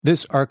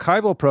This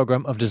archival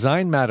program of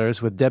Design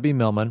Matters with Debbie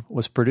Millman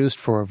was produced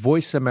for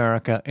Voice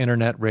America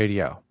Internet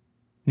Radio.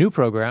 New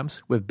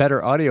programs with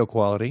better audio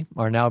quality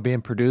are now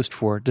being produced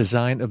for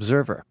Design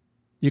Observer.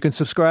 You can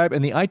subscribe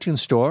in the iTunes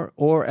Store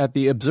or at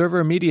the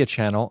Observer Media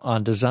channel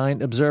on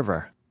Design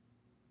Observer.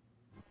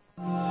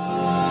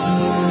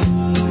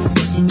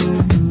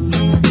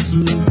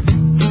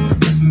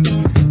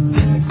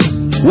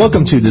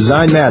 Welcome to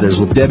Design Matters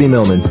with Debbie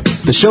Millman,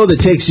 the show that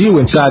takes you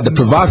inside the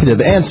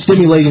provocative and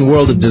stimulating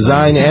world of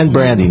design and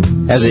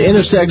branding as it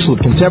intersects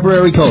with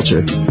contemporary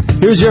culture.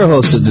 Here's your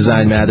host of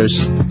Design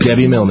Matters,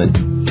 Debbie Millman.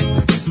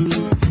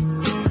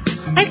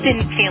 I've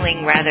been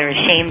feeling rather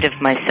ashamed of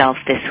myself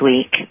this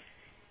week.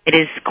 It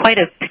is quite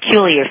a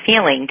peculiar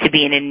feeling to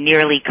be in a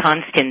nearly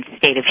constant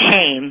state of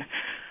shame,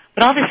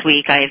 but all this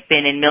week I have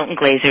been in Milton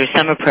Glaser's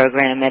summer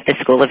program at the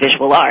School of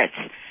Visual Arts.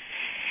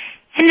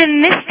 And in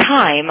this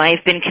time,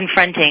 I've been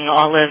confronting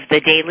all of the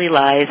daily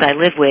lies I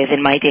live with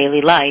in my daily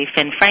life,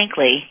 and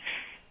frankly,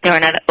 there are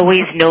not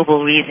always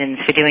noble reasons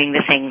for doing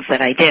the things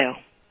that I do.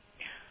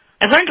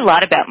 I've learned a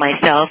lot about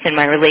myself and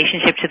my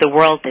relationship to the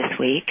world this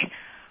week.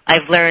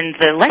 I've learned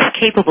the less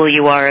capable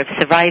you are of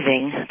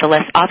surviving, the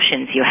less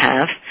options you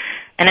have,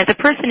 and as a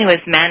person who has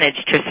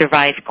managed to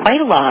survive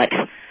quite a lot,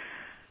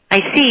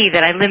 I see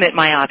that I limit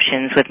my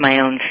options with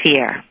my own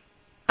fear.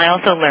 I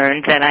also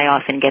learned that I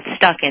often get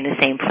stuck in the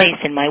same place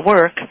in my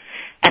work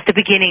at the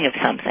beginning of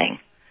something.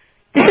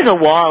 This is a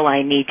wall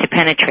I need to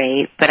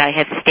penetrate, but I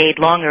have stayed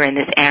longer in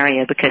this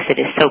area because it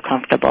is so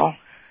comfortable.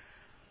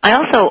 I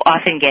also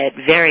often get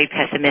very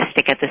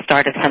pessimistic at the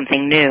start of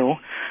something new.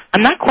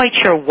 I'm not quite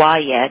sure why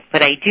yet,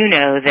 but I do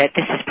know that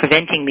this is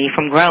preventing me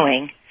from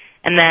growing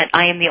and that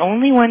I am the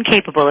only one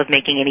capable of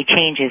making any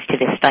changes to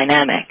this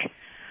dynamic.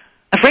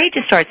 Afraid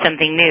to start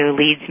something new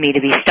leads me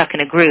to be stuck in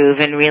a groove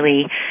and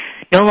really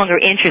no longer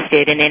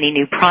interested in any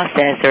new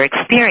process or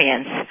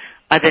experience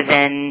other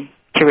than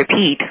to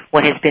repeat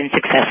what has been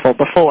successful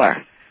before,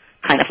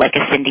 kind of like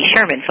a Cindy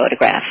Sherman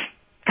photograph,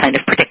 kind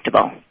of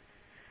predictable.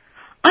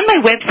 On my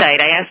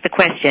website, I asked the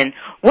question,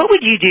 what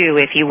would you do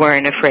if you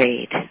weren't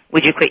afraid?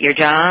 Would you quit your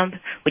job?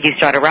 Would you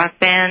start a rock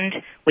band?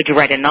 Would you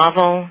write a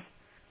novel?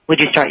 Would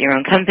you start your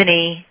own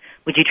company?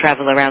 Would you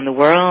travel around the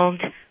world?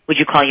 Would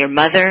you call your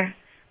mother?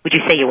 Would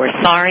you say you were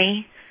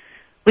sorry?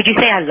 Would you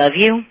say I love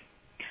you?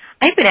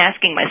 I've been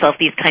asking myself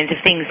these kinds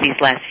of things these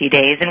last few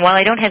days, and while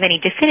I don't have any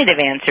definitive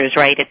answers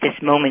right at this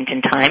moment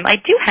in time, I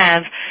do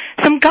have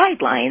some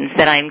guidelines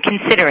that I'm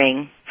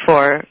considering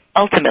for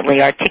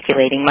ultimately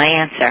articulating my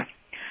answer.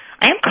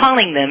 I am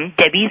calling them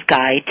Debbie's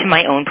Guide to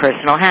My Own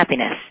Personal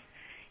Happiness.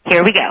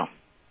 Here we go.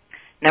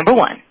 Number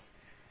 1,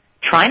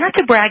 try not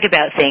to brag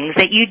about things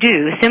that you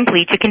do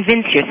simply to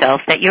convince yourself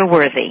that you're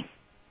worthy.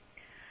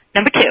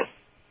 Number 2,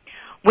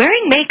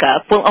 wearing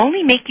makeup will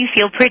only make you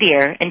feel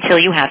prettier until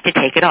you have to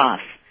take it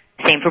off.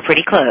 Same for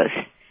pretty clothes.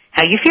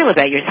 How you feel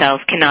about yourself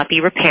cannot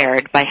be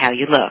repaired by how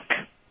you look.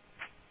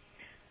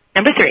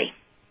 Number 3,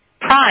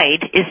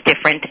 pride is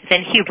different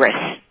than hubris.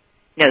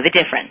 Know the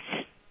difference.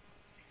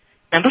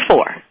 Number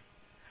 4,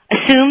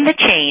 assume that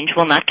change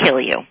will not kill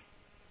you.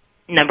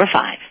 Number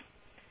 5,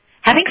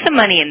 having some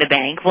money in the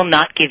bank will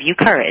not give you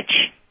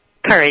courage.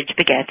 Courage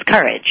begets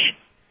courage.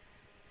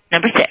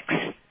 Number 6,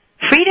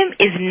 freedom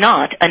is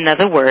not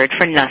another word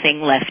for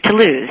nothing left to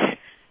lose.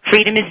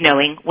 Freedom is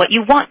knowing what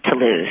you want to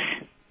lose.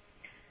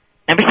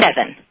 Number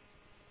 7,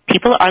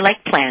 people are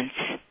like plants.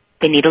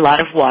 They need a lot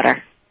of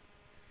water.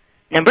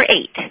 Number 8,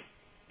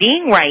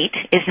 being right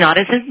is not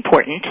as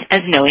important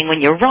as knowing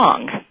when you're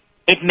wrong.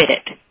 Admit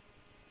it.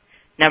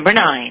 Number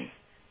 9,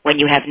 when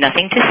you have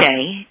nothing to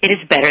say, it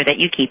is better that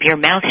you keep your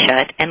mouth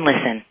shut and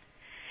listen.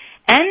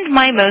 And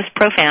my most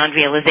profound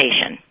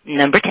realization,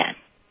 number 10,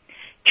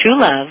 true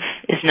love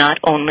is not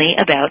only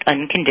about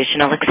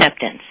unconditional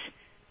acceptance.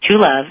 True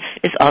love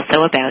is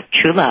also about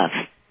true love.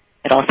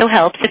 It also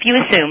helps if you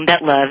assume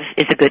that love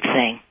is a good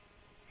thing.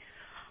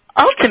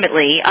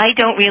 Ultimately, I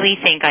don't really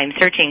think I'm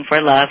searching for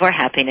love or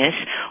happiness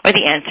or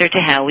the answer to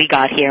how we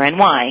got here and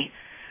why.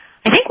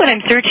 I think what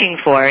I'm searching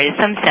for is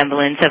some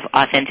semblance of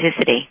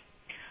authenticity.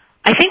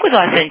 I think with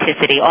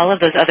authenticity, all of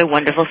those other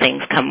wonderful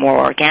things come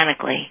more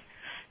organically.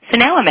 So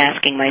now I'm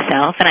asking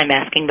myself, and I'm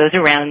asking those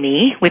around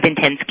me with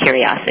intense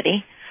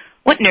curiosity,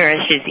 what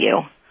nourishes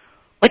you?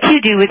 What do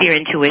you do with your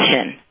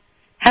intuition?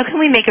 How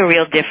can we make a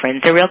real difference,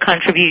 a real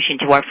contribution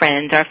to our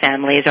friends, our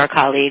families, our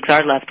colleagues,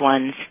 our loved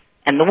ones,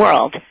 and the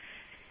world?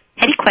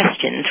 Heady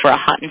questions for a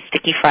hot and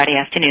sticky Friday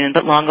afternoon,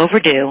 but long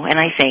overdue, and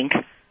I think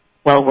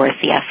well worth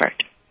the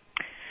effort.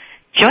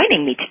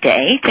 Joining me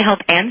today to help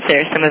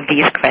answer some of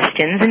these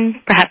questions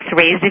and perhaps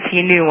raise a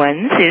few new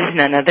ones is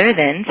none other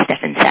than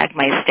Stefan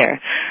Sagmeister.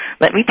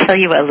 Let me tell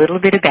you a little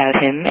bit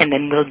about him, and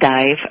then we'll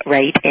dive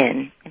right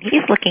in. And he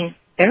is looking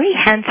very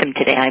handsome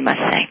today, I must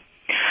say.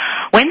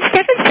 When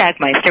Stefan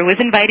Sagmeister was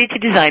invited to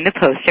design the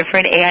poster for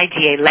an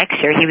AIGA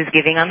lecture he was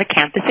giving on the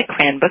campus at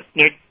Cranbrook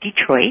near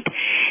Detroit,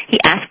 he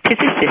asked his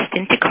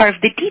assistant to carve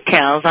the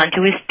details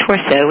onto his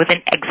torso with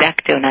an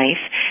X-Acto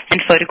knife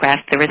and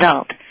photographed the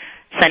result.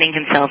 Sunning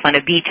himself on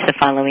a beach the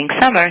following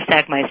summer,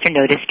 Sagmeister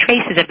noticed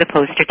traces of the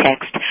poster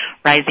text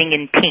rising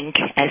in pink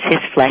as his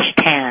flesh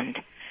tanned.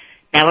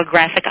 Now a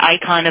graphic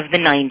icon of the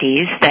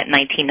 90s, that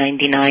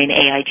 1999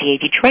 AIGA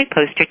Detroit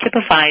poster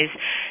typifies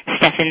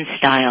Stefan's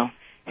style,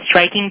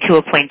 striking to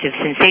a point of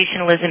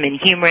sensationalism and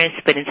humorous,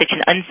 but in such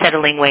an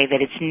unsettling way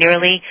that it's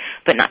nearly,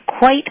 but not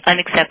quite,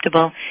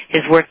 unacceptable.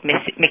 His work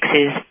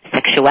mixes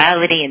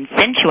sexuality and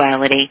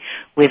sensuality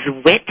with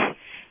wit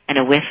and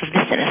a whiff of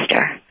the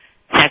sinister.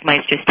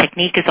 Sagmeister's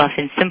technique is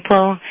often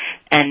simple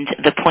and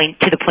to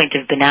the point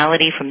of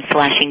banality, from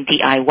slashing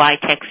DIY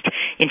text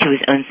into his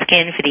own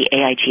skin for the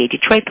AIGA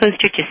Detroit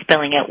poster to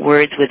spelling out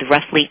words with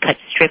roughly cut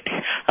strips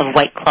of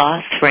white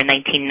cloth for a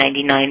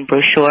 1999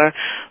 brochure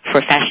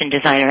for fashion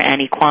designer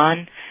Annie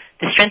Kwan.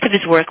 The strength of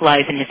his work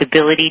lies in his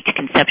ability to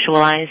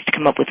conceptualize, to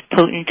come up with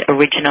potent,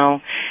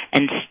 original,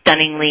 and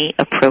stunningly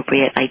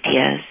appropriate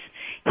ideas.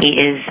 He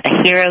is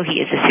a hero,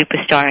 he is a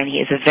superstar, and he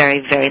is a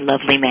very, very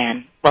lovely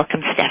man.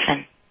 Welcome,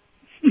 Stefan.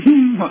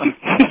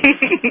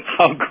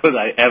 How could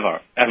I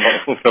ever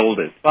fulfill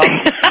this? Well,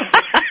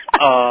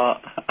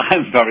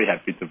 I'm very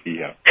happy to be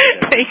here.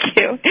 Thank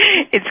you.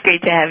 It's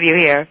great to have you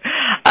here.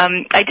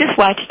 I just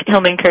watched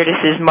Hillman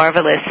Curtis's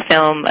marvelous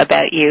film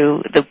about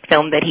you, the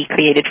film that he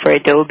created for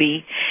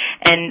Adobe.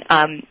 And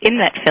in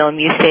that film,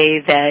 you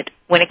say that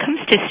when it comes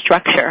to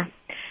structure,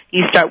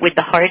 you start with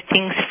the hard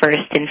things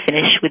first and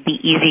finish with the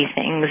easy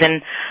things.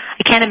 And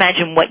I can't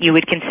imagine what you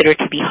would consider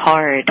to be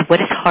hard. What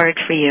is hard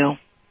for you?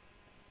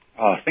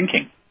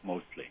 Thinking,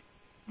 mostly.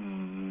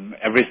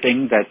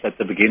 Everything that's at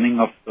the beginning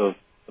of the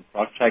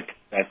project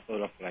that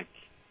sort of like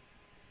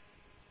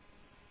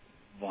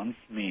wants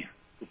me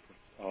to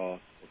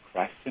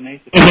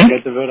procrastinate, if I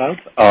get the word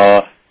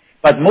out.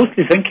 But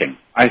mostly thinking.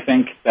 I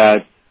think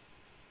that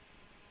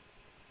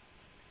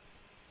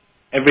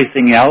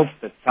everything else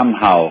that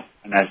somehow,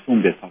 and I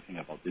assume they're talking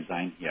about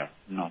design here,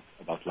 not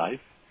about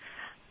life.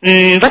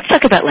 Let's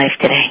talk about life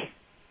today.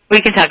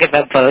 We can talk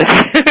about both.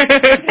 How's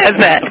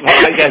that?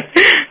 Well, I guess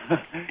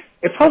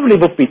it probably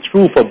would be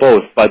true for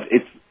both, but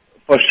it's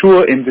for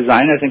sure in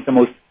design, I think the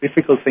most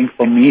difficult thing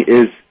for me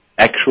is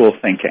actual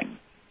thinking.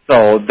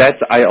 So that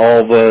I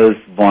always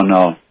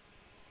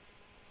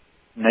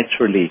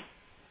naturally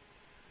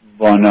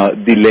wanna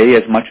delay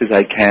as much as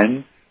I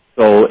can.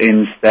 So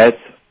instead,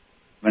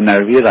 when I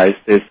realize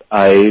this,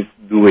 I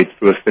do it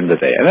first in the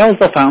day. And I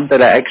also found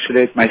that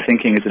my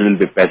thinking is a little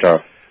bit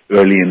better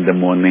early in the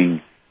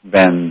morning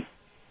than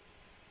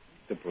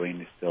the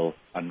brain is still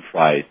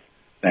unfried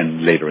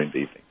than later in the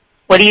evening.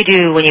 What do you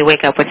do when you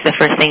wake up? What's the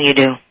first thing you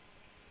do?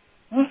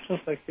 Well, it's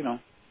just like,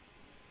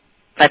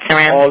 Butts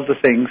around? all the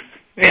things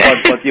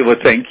what you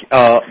would think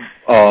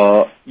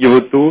you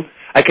would do.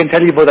 I can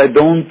tell you what I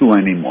don't do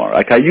anymore.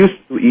 Like I used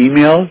to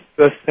email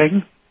first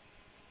thing.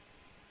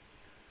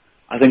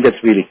 I think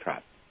that's really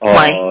crap.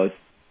 Why?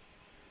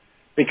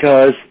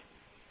 Because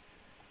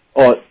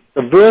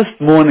the worst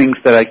mornings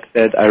that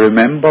I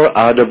remember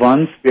are the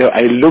ones where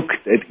I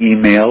looked at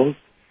emails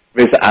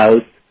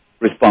without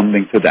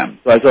responding to them.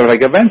 So I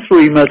went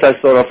through emails,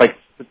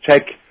 to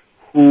check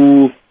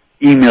who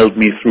emailed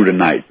me through the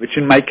night, which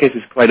in my case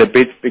is quite a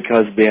bit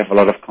because we have a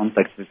lot of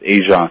contacts with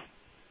Asia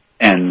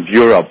and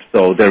Europe,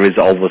 so there is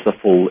always a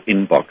full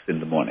inbox in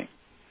the morning.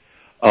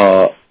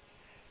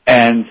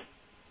 And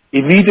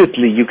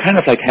immediately you kind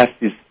of have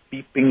this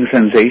beeping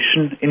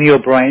sensation in your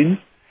brain,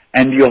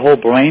 and your whole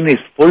brain is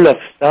full of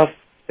stuff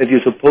that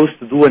you're supposed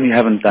to do and you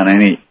haven't done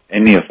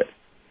any of it.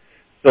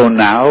 So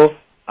now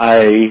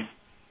I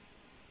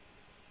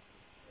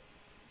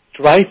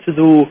try to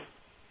do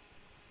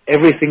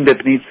everything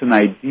that needs an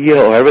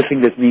idea or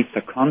everything that needs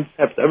a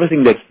concept,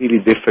 everything that's really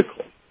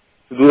difficult,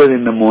 to do it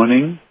in the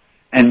morning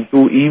and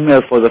do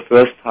email for the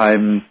first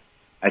time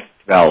at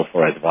 12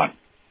 or at 1.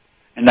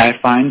 And I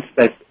find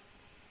that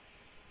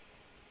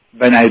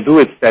when I do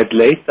it that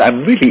late,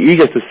 I'm really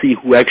eager to see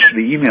who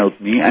actually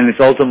emailed me, and it's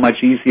also much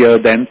easier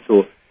then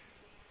to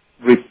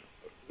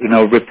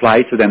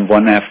reply to them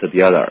one after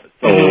the other.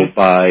 So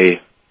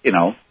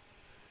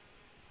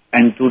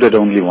and do that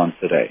only once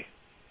a day.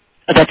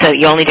 Oh,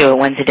 you only do it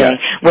once a day.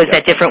 Was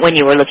that different when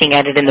you were looking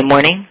at it in the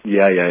morning?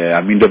 Yeah.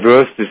 I mean, the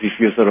worst is if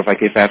you if I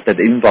have that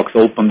inbox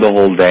open the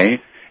whole day,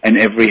 and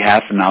every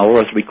half an hour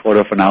or 3/4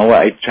 of an hour,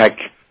 I check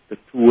the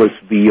 2 or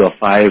 3 or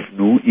 5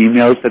 new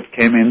emails that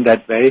came in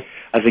that day.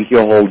 I think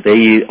your whole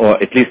day, or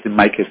at least in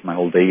my case, my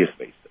whole day is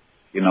wasted.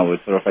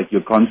 It's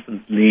you're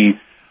constantly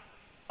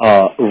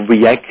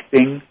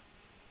reacting.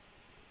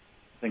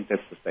 I think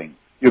that's the thing.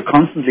 You're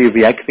constantly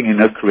reacting and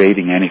not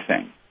creating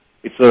anything.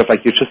 It's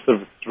you're just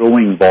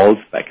throwing balls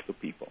back to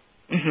people.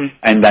 Mm-hmm.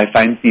 And I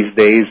find these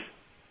days,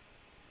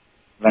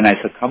 when I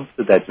succumb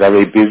to that,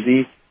 very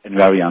busy and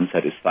very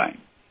unsatisfying.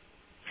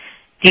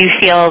 Do you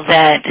feel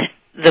that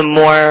the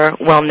more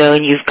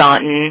well-known you've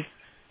gotten,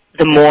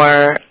 the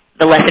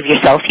less of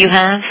yourself you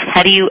have?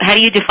 How do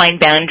you define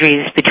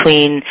boundaries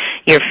between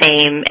your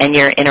fame and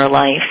your inner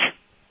life?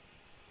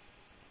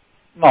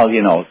 Well,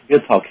 we're not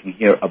talking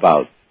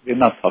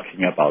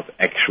about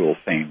actual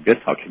fame. We're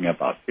talking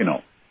about,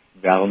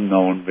 well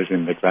known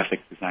within the graphic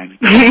design.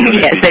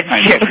 Yes,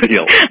 that's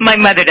true. My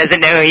mother doesn't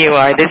know who you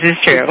are. This is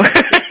true.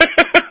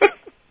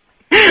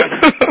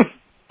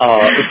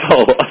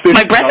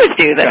 My brothers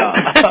do, though.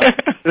 Yeah.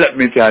 Let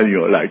me tell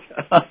you,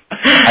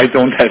 I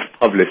don't have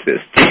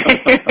publicists.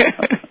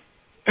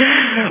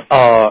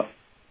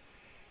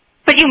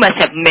 But you must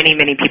have many,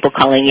 many people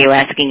calling you,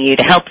 asking you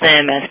to help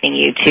them, asking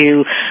you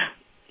to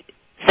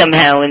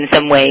somehow, in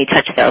some way,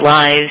 touch their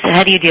lives.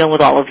 How do you deal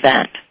with all of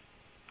that?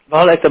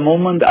 Well, at the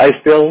moment, I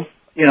still,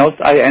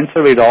 I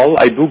answer it all.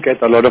 I do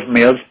get a lot of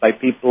mails by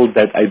people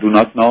that I do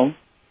not know,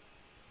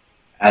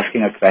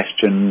 asking a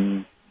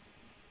question,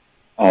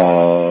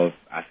 or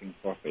asking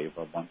for a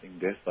favor, wanting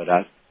this or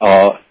that.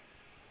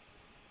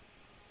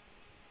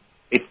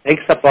 It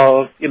takes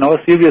about, a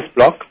serious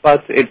block,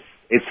 but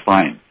it's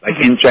fine.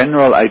 In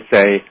general, I'd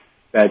say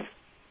that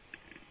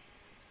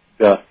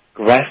the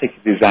graphic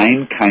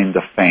design kind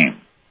of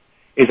fame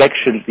is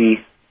actually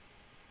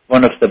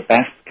one of the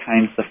best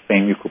kinds of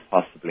fame you could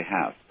possibly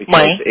have.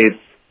 Because it's,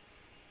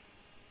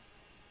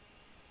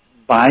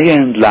 by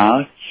and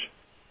large,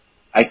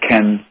 I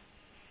can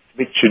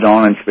switch it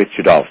on and switch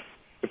it off.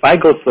 If I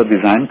go to a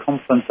design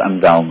conference, I'm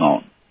well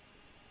known.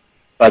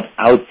 But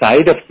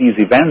outside of these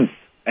events,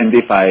 and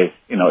if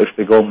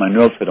they go my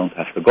nerves, I don't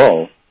have to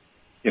go,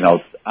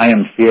 I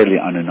am fairly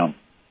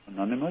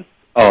anonymous.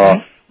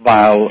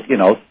 While,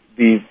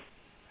 we've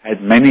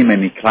had many,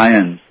 many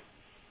clients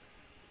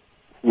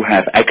who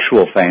have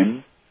actual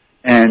fame,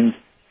 and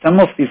some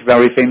of these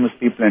very famous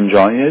people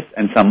enjoy it,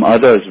 and some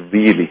others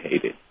really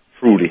hate it,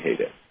 truly hate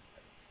it,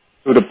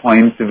 to the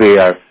point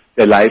where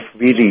their life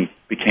really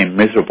became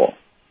miserable.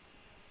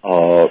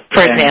 For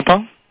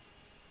example?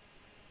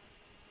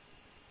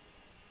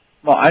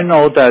 Well, I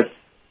know that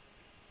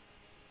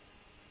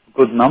a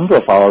good number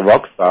of our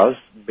rock stars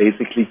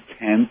basically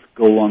can't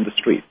go on the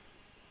street.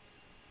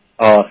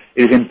 It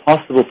is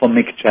impossible for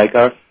Mick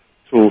Jagger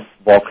to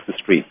walk the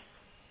streets.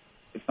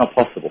 It's not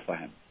possible for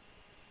him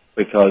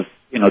because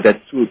he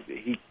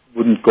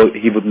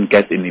wouldn't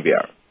get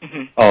anywhere.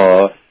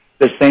 Mm-hmm.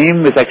 The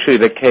same is actually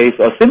the case,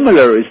 or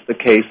similar is the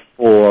case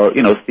for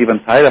Steven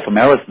Tyler from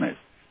Aerosmith,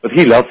 but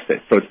he loves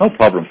it, so it's no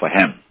problem for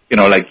him.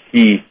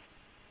 He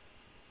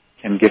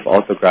can give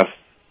autographs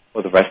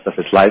for the rest of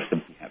his life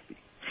and be happy.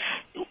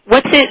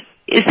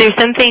 Is there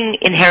something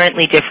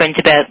inherently different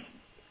about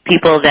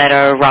people that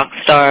are rock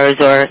stars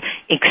or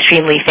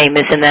extremely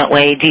famous in that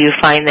way? Do you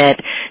find that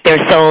their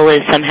soul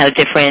is somehow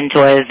different,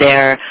 or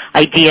their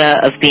idea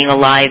of being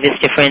alive is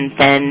different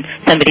than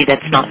somebody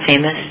that's not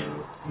famous?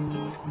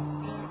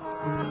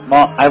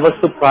 Well, I was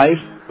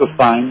surprised to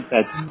find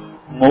that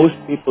most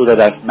people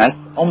that I've met,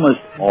 almost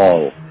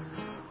all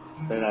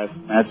that I've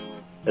met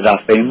that are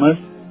famous,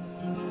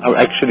 are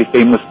actually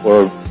famous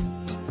for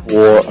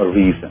a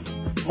reason.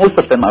 Most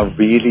of them are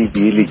really,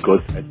 really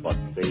good at what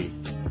they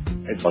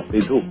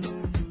do.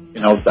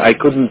 I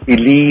couldn't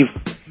believe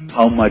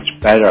how much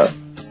better,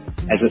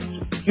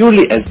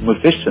 purely as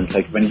musicians,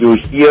 when you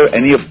hear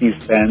any of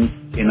these bands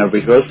in a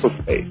rehearsal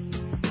space,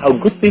 how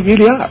good they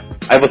really are.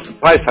 I was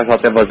surprised. I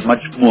thought there was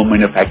much more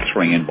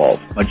manufacturing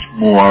involved, much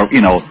more,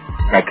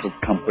 record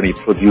company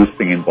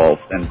producing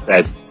involved, and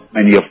that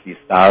many of these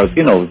stars,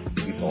 we've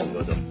all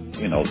heard of,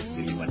 Billy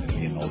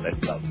Vanilli and all that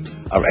stuff,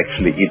 are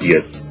actually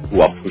idiots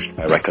who are pushed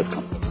by record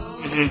companies.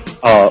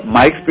 Mm-hmm.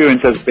 My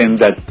experience has been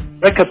that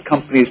record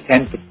companies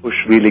tend to push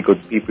really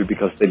good people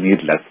because they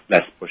need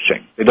less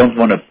pushing. They don't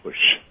want to push.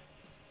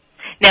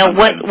 Now,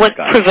 what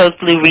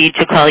provoked Lou Reed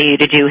to call you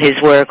to do his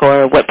work,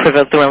 or what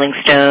provoked the Rolling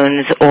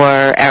Stones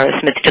or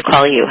Aerosmith to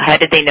call you? How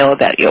did they know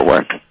about your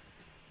work?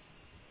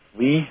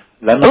 You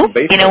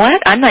know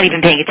what? I'm not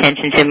even paying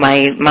attention to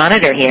my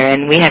monitor here,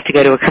 and we have to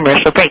go to a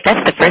commercial break.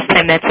 That's the first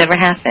time that's ever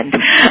happened.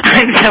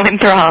 I'm so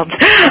enthralled.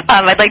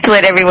 I'd like to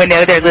let everyone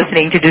know they're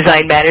listening to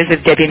Design Matters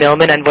with Debbie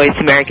Millman on Voice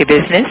America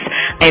Business.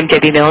 I am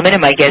Debbie Millman,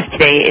 and my guest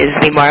today is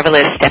the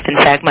marvelous Stefan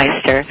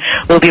Sagmeister.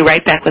 We'll be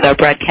right back with our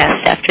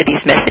broadcast after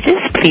these messages.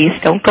 Please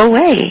don't go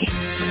away.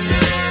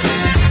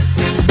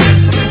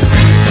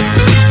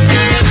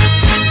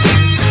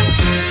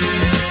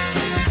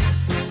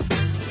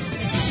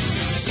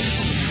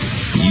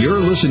 You're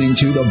listening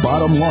to The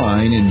Bottom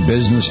Line in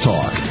Business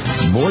Talk.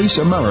 Voice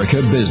America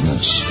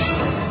Business.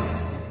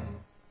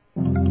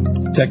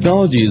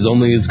 Technology is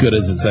only as good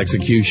as its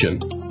execution.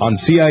 On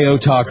CIO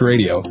Talk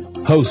Radio,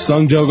 host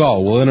Sung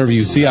Jogal will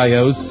interview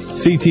CIOs,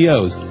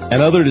 CTOs,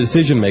 and other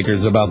decision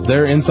makers about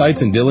their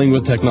insights in dealing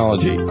with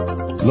technology.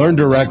 Learn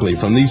directly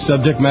from these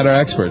subject matter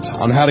experts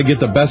on how to get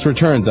the best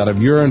returns out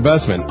of your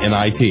investment in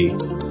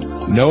IT.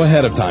 Know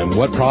ahead of time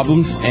what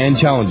problems and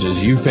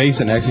challenges you face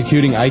in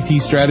executing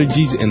IT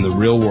strategies in the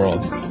real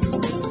world.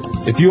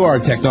 If you are a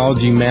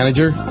technology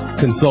manager,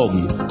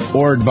 consultant,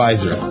 or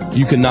advisor,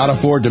 you cannot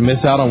afford to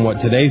miss out on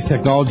what today's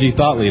technology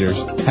thought leaders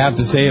have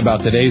to say about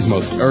today's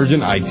most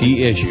urgent IT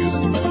issues.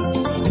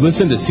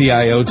 Listen to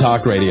CIO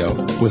Talk Radio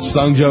with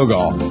Sung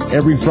Jogal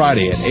every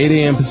Friday at 8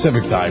 a.m.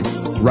 Pacific Time,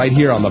 right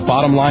here on the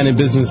Bottom Line in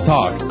Business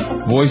Talk,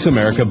 Voice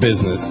America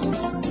Business.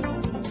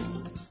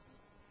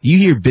 You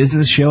hear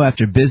business show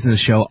after business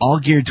show all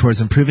geared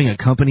towards improving a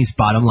company's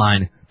bottom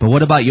line. But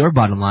what about your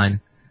bottom line?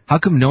 How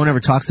come no one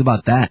ever talks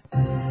about that?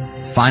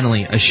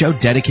 Finally, a show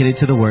dedicated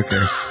to the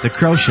worker, The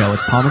Crow Show with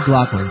Paul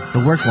McLaughlin,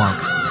 the Work Wonk.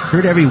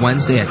 Heard every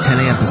Wednesday at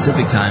 10 a.m.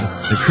 Pacific Time,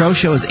 The Crow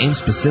Show is aimed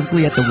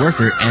specifically at the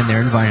worker and their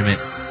environment.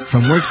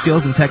 From work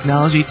skills and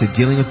technology to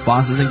dealing with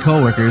bosses and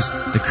coworkers,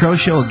 The Crow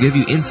Show will give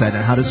you insight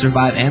on how to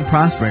survive and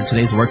prosper in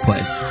today's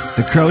workplace.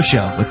 The Crow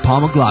Show with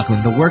Paul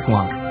McLaughlin, the Work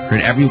Wonk.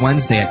 Heard every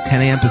Wednesday at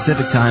 10 a.m.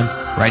 Pacific Time,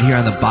 right here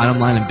on the Bottom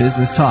Line in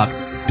Business Talk,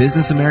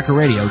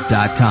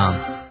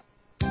 BusinessAmericaRadio.com.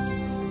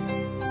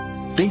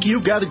 Think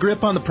you've got a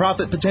grip on the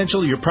profit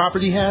potential your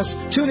property has?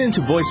 Tune in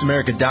to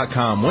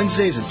VoiceAmerica.com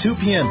Wednesdays at 2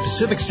 p.m.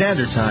 Pacific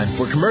Standard Time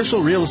for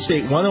Commercial Real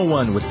Estate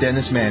 101 with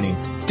Dennis Manning.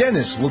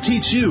 Dennis will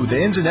teach you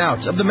the ins and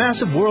outs of the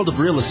massive world of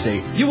real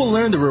estate. You will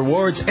learn the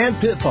rewards and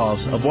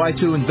pitfalls of why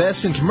to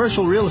invest in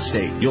commercial real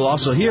estate. You'll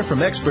also hear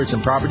from experts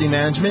in property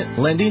management,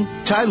 lending,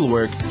 title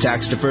work,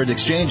 tax-deferred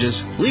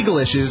exchanges, legal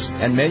issues,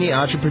 and many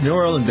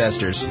entrepreneurial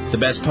investors. The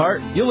best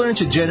part? You'll learn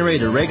to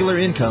generate a regular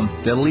income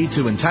that'll lead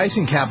to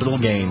enticing capital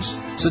gains.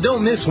 So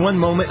don't miss one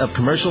moment of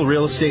Commercial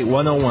Real Estate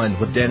 101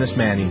 with Dennis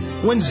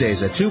Manning.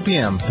 Wednesdays at 2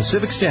 p.m.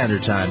 Pacific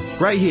Standard Time,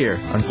 right here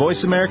on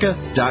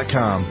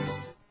VoiceAmerica.com.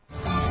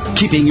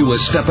 Keeping you a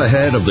step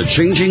ahead of the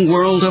changing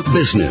world of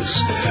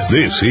business.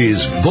 This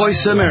is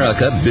Voice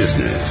America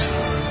Business.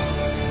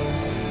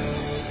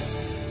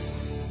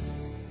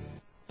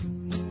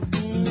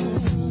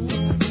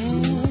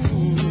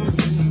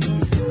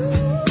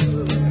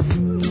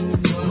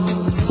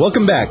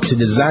 Welcome back to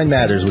Design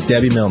Matters with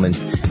Debbie Millman.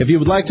 If you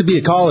would like to be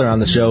a caller on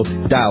the show,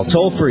 dial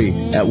toll-free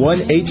at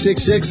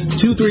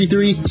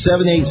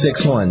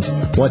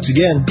 1-866-233-7861. Once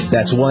again,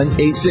 that's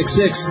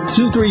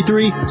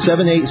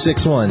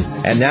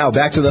 1-866-233-7861. And now,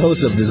 back to the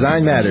host of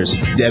Design Matters,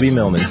 Debbie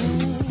Millman.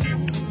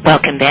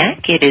 Welcome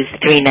back. It is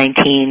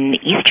 3:19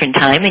 Eastern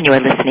Time, and you are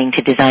listening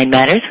to Design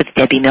Matters with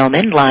Debbie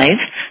Millman, live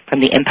from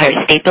the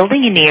Empire State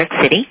Building in New York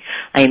City.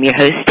 I am your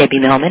host, Debbie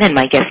Millman, and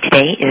my guest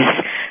today is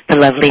the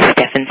lovely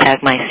Stefan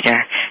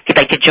Sagmeister. If you'd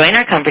like to join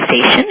our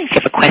conversation, if you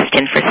have a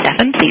question for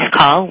Stefan, please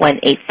call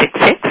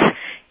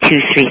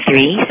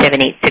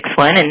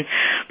 1-866-233-7861. And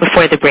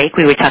before the break,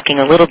 we were talking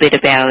a little bit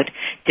about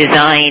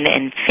design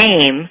and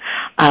fame.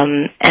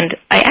 And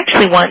I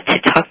actually want to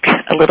talk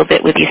a little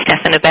bit with you,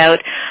 Stefan,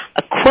 about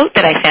a quote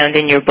that I found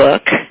in your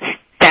book,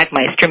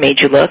 Sagmeister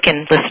Made You Look.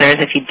 And listeners,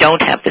 if you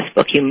don't have this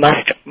book, you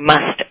must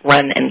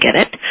run and get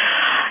it.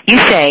 You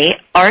say,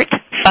 art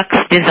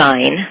fucks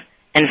design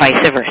and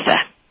vice versa.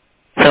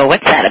 So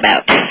what's that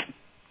about?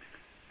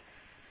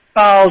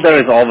 Well, there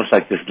is always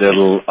like this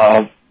little,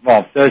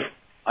 there's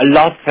a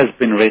lot has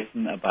been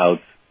written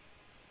about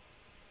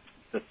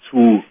the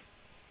two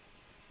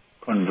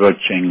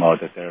converging, or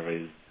that there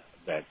is,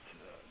 that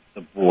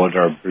the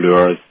border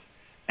blurs.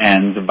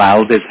 And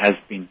while this has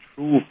been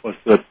true for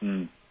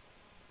certain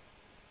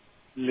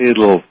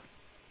little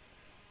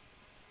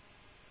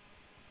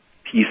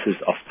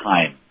pieces of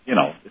time,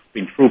 it's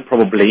been true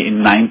probably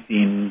in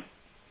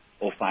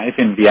 1905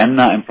 in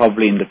Vienna and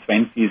probably in the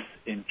 20s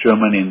in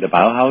Germany in the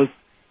Bauhaus,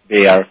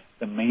 where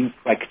the main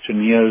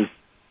practitioners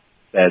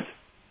said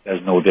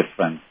there's no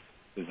difference,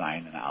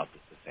 design and art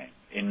is the same.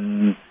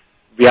 In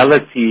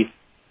reality,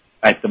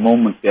 at the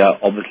moment, they are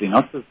obviously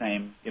not the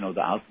same.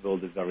 The art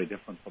world is very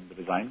different from the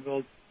design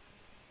world.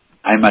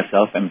 I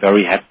myself am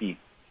very happy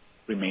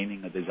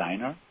remaining a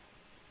designer.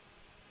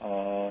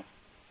 There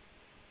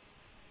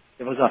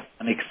was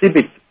an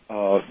exhibit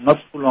not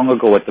too long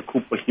ago at the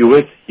Cooper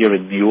Hewitt here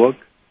in New York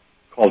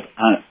called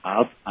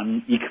Art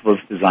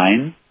Unequals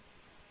Design.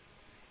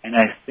 And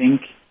I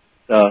think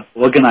the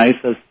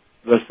organizers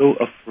were so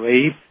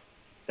afraid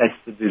that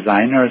the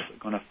designers are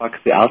going to fuck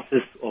the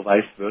artists or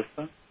vice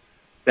versa,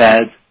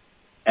 that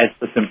at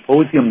the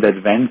symposium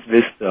that went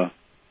with that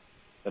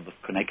was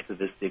connected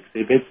with the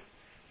exhibit,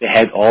 they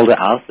had all the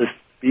artists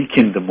speak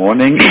in the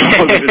morning,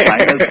 all the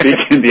designers speak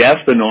in the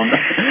afternoon,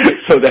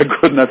 so there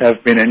could not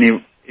have been any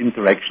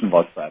interaction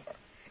whatsoever.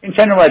 In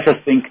general, I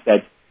just think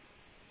that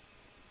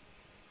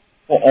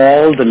for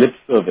all the lip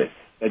service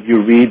that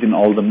you read in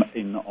all the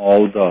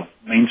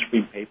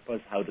mainstream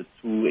papers, how the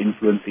two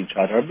influence each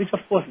other, which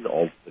of course is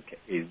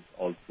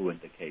all true in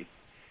the case.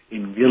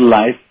 In real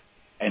life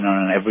and on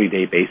an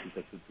everyday basis,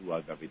 the two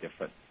are very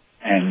different,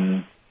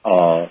 and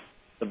the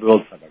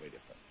worlds are very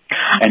different.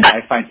 And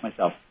I find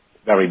myself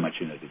very much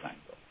in the design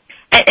world.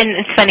 And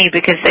it's funny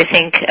because I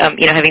think,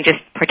 having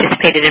just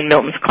participated in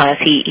Milton's class,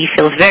 he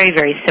feels very,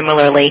 very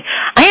similarly.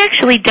 I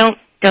actually don't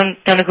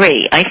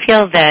agree. I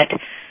feel that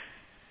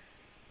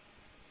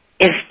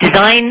if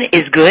design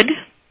is good,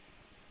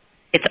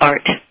 it's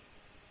art.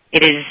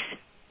 It is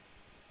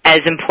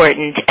as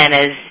important and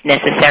as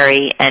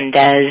necessary and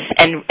as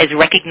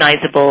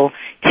recognizable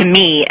to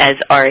me as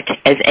art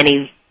as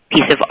any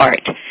piece of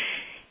art.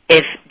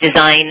 If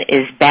design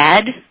is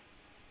bad,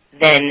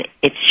 then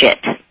it's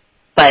shit.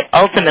 But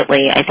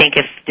ultimately, I think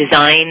if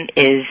design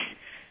is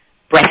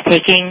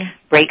breathtaking,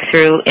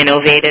 breakthrough,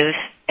 innovative,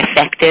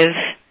 effective,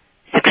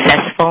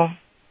 successful,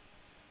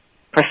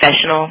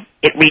 professional,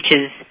 it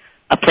reaches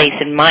a place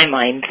in my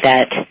mind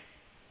that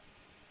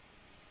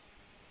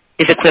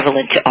is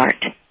equivalent to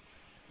art.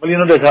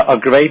 Well, there's a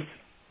great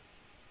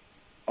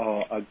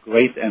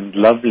and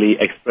lovely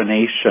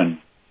explanation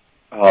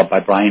by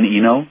Brian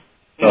Eno,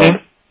 the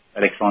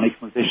electronics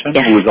musician,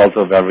 who is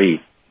also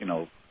very,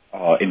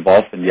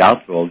 involved in the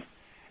art world.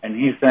 And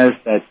he says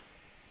that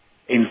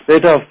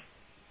instead of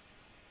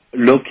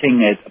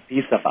looking at a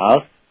piece of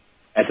art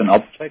as an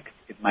object,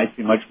 it might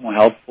be much more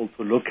helpful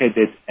to look at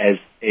it as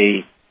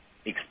a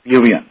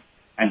experience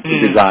and to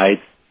decide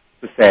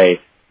to say,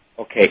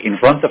 okay, in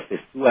front of this,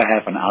 do I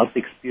have an art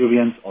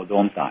experience or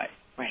don't I?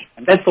 Right.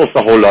 And that solves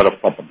a whole lot of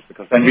problems,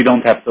 because then we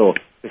don't have to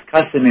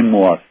discuss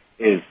anymore,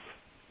 is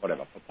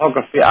whatever,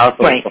 photography art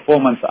or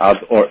performance art,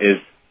 or is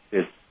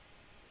this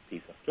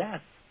piece of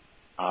glass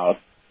art?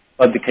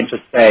 But we can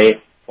just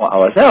say for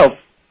ourselves,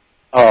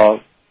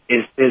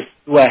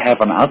 do I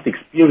have an art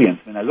experience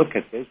when I look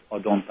at this or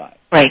don't I?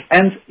 Right.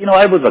 And,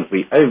 I would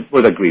agree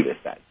with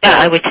that. Yeah,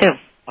 I would too.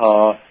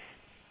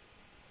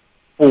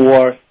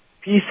 For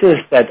pieces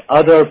that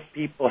other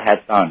people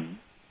had done,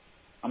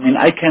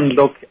 I can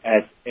look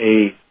at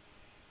an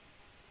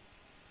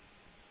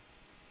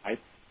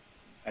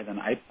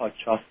iPod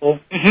Shuffle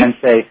and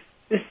say,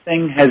 this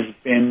thing has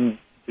been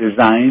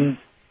designed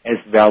as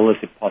well as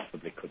it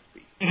possibly could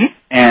be.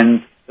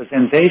 And the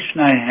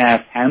sensation I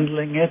have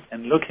handling it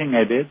and looking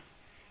at it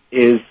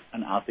is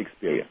an art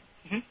experience.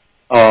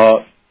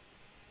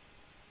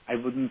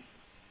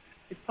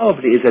 It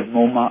probably is at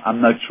MoMA.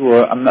 I'm not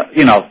sure.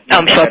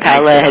 I'm sure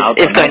Paola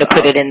is going to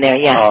put it in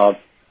there,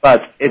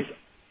 but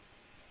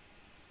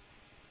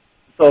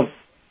so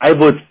I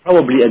would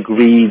probably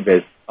agree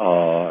with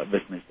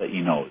Mr.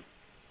 Eno's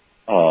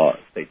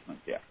statement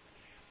there.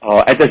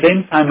 At the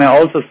same time, I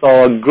also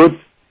saw a good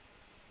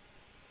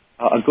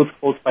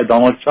quote by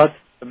Donald Judd,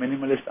 the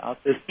minimalist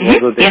artist, who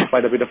also did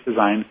quite a bit of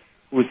design,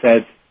 who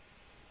said,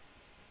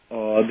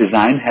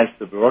 design has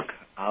to work,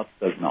 art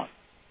does not.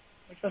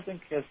 Which I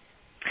think is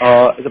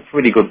a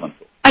pretty good one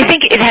too. I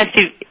think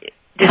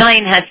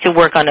design has to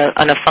work on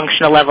a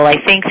functional level. I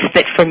think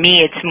that for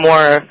me it's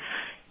more,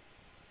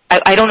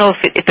 I don't know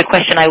if the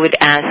question I would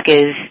ask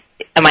is,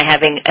 am I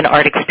having an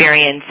art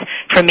experience?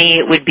 For me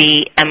it would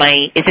be,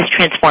 is this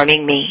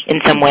transforming me in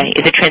some way?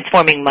 Is it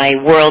transforming my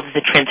world? Is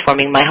it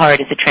transforming my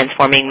heart? Is it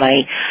transforming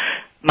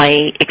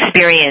my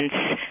experience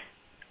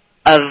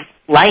of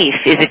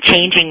life? Is it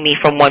changing me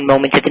from one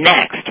moment to the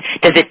next?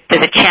 Does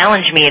it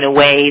challenge me in a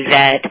way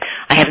that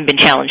I haven't been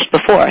challenged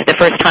before? The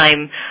first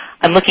time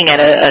I'm looking at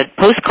a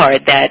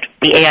postcard that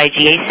the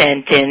AIGA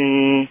sent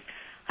in,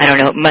 I don't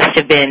know, it must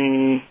have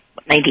been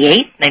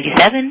 98,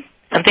 97,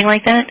 something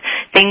like that.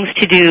 Things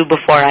to do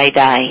before I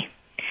die.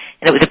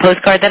 And it was a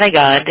postcard that I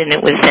got, and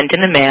it was sent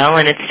in the mail,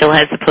 and it still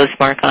has the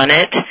postmark on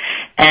it,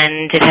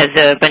 and it has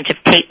a bunch of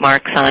tape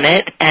marks on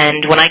it,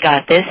 and when I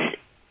got this,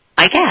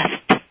 I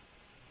gasped.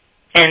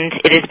 And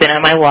it has been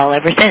on my wall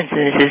ever since.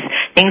 And this is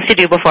Things to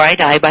Do Before I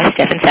Die by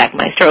Stefan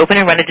Sagmeister. Open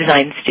and run a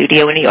design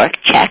studio in New York.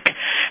 Check.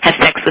 Have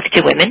sex with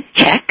 2 women.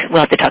 Check. We'll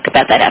have to talk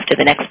about that after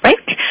the next break.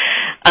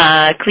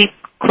 Keep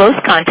close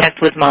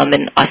contact with mom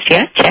in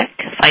Austria. Check.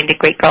 Find a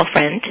great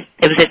girlfriend.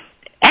 There was an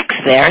X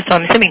there, so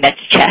I'm assuming that's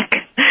check.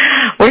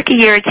 Work a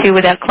year or 2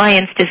 without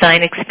clients.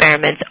 Design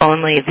experiments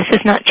only. This is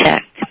not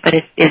checked, but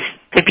it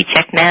could be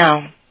checked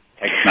now.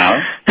 Checked now?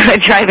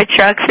 Drive a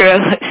truck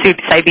through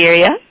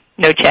Siberia.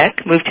 No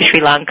check. Move to Sri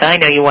Lanka. I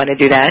know you want to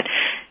do that.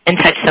 And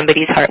touch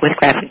somebody's heart with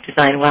graphic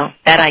design. Well,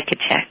 that I could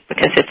check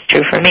because it's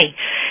true for me.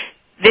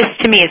 This,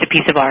 to me, is a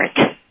piece of art.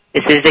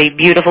 This is a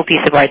beautiful piece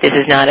of art. This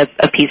is not a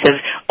piece of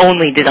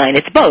only design.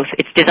 It's both.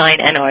 It's design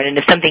and art. And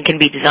if something can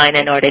be design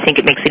and art, I think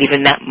it makes it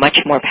even that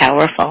much more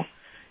powerful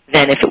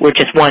than if it were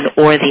just one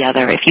or the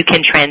other. If you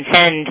can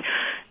transcend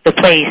the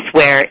place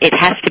where it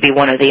has to be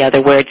one or the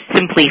other, where it's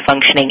simply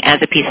functioning as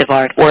a piece of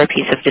art or a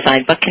piece of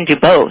design, but can do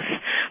both,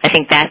 I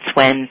think that's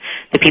when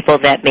the people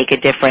that make a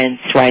difference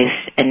rise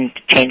and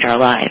change our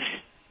lives.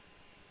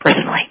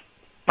 Personally,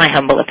 my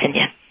humble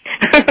opinion.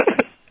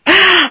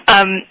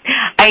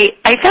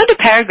 I found a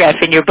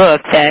paragraph in your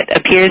book that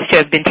appears to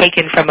have been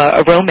taken from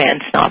a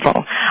romance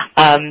novel.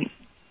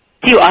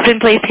 Do you often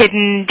place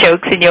hidden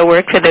jokes in your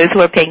work for those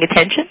who are paying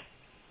attention?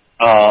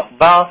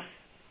 Well,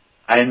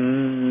 I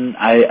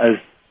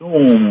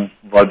assume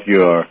what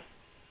you're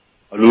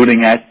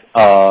alluding at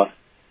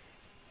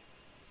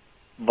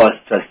was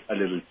just a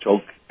little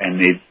joke,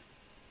 and it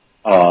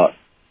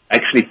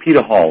actually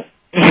Peter Hall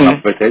came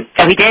up with it.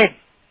 Oh, he did.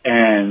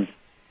 And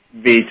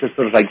we just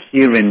sort of like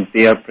here and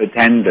there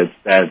pretended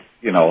that,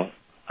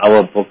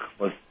 our book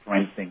was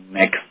printing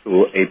next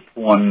to a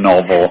porn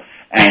novel,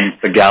 and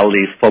the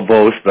galleys for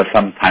both were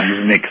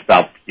sometimes mixed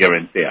up here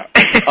and there.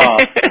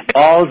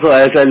 Also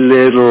as a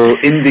little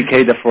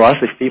indicator for us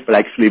if people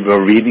actually were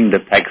reading the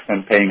text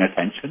and paying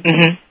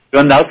attention.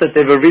 Turned out that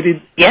they were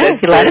really a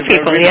lot of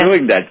people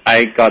doing that.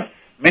 I got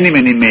many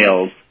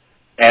mails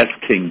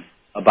asking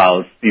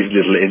about these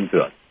little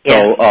inserts.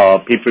 So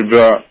people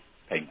were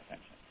paying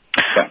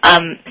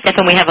attention.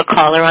 Stefan, we have a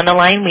caller on the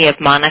line. We have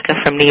Monica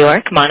from New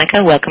York.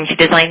 Monica, welcome to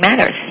Design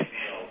Matters.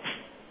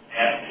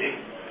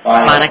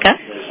 Monica?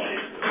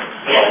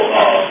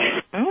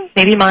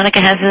 Maybe Monica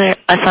has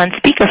us on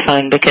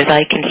speakerphone because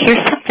I can hear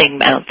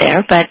something out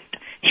there, but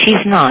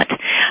she's not.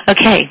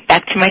 Okay,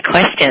 back to my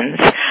questions.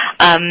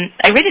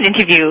 I read an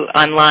interview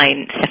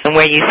online, Stefan,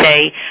 where you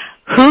say,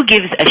 who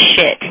gives a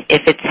shit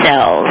if it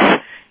sells?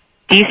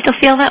 Do you still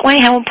feel that way?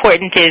 How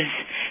important is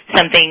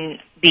something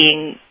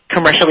being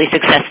commercially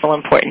successful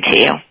important to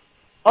you?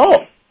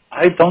 Oh,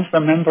 I don't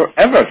remember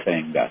ever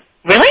saying that.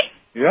 Really?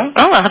 Yeah.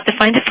 Oh, I'll have to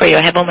find it for you.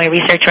 I have all my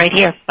research right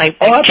here.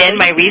 Jen,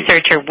 my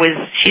researcher,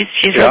 she's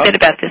real good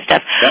about this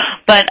stuff. Yeah.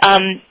 But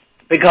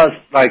because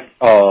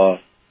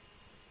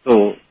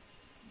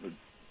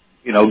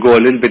go a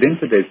little bit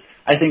into this.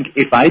 I think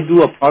if I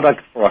do a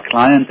product for a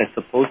client that's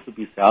supposed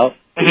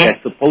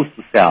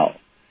to sell,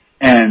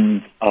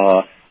 and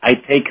I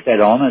take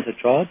that on as a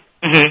job,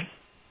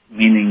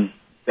 meaning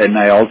then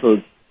I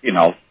also,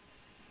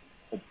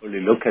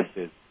 hopefully look at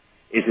this.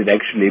 Is it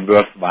actually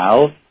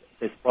worthwhile,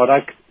 this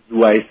product?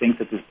 Do I think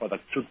that this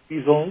product should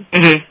be sold?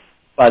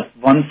 But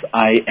once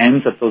I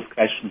answer those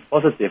questions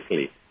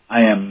positively,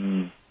 I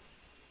am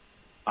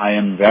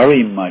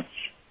very much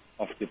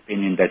of the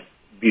opinion that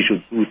we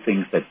should do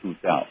things that do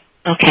sell.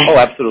 Okay. Oh,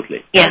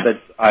 absolutely. Yeah.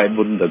 I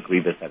wouldn't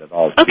agree with that at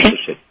all. Okay.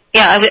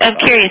 Yeah, I'm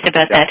curious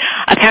about that.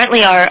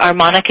 Apparently our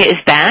Monica is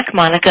back.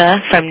 Monica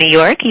from New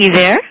York. Are you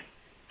there?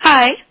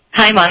 Hi.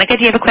 Hi, Monica.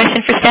 Do you have a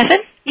question for Stefan?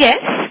 Yes.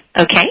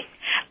 Okay.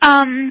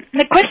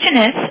 The question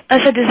is, as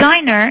a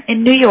designer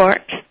in New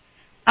York,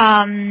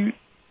 I'm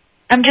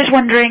just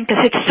wondering,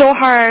 because it's so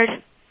hard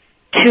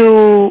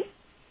to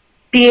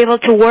be able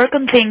to work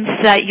on things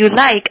that you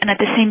like and at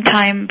the same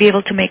time be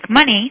able to make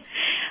money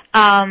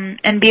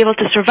and be able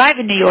to survive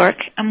in New York.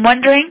 I'm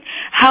wondering,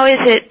 how is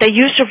it that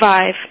you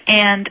survive?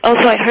 And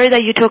also, I heard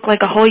that you took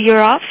like a whole year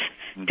off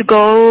to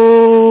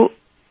go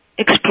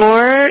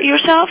explore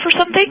yourself or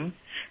something.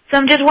 So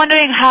I'm just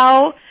wondering,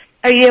 how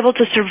are you able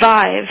to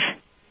survive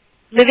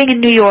living in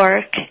New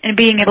York and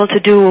being able to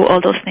do all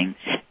those things?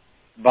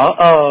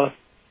 Well,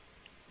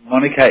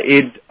 Monica,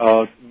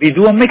 we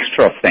do a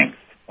mixture of things.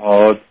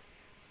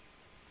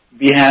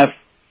 We have,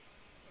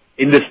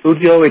 in the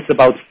studio, it's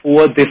about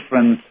 4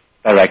 different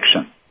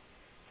directions.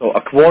 So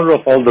a quarter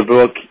of all the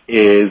work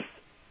is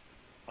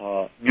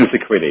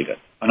music related.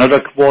 Another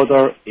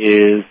quarter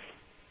is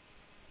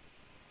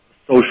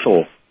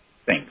social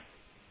things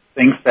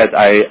that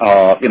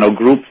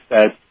groups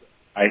that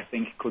I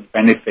think could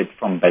benefit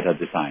from better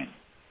design.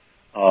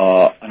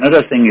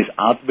 Another thing is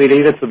art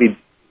related, so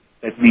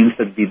that means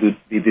that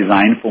we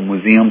design for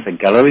museums and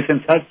galleries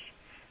and such.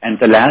 And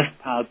the last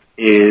part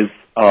is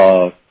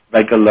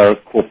regular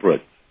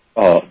corporate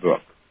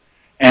work.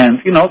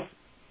 And,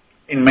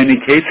 in many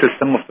cases,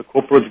 some of the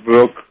corporate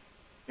work,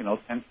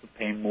 tends to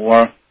pay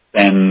more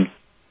than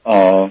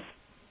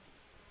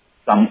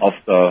some of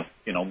the,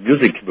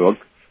 music work.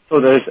 So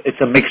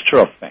it's a mixture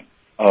of things.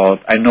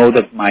 I know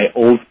that my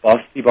old boss,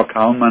 Tibor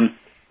Kalman,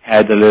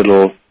 had a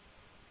little,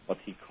 what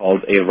he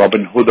called a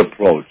Robin Hood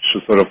approach,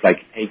 to sort of like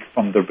take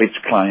from the rich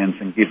clients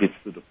and give it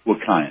to the poor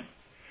clients.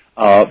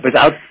 With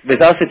us,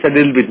 it's a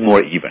little bit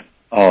more even.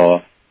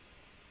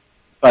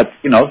 But,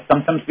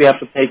 sometimes we have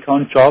to take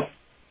on jobs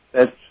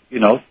that,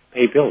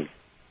 pay bills.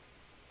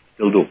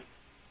 Still do.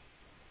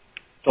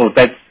 So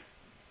that's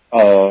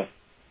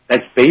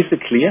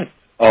basically it.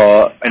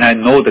 And I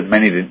know that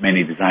many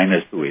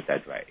designers do it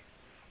that way.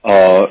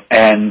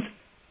 And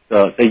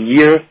the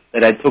year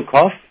that I took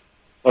off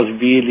was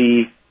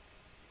really,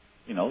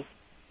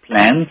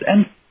 planned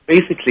and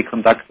basically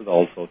conducted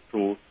also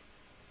through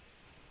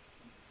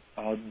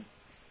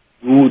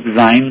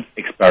design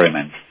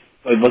experiments.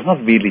 So it was not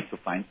really to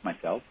find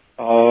myself.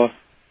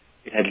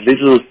 It had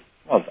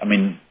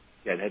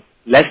it had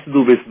less to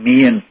do with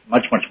me and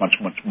much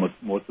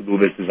more to do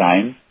with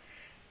design.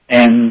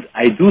 And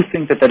I do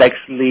think that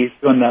actually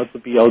turned out to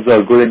be also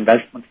a good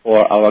investment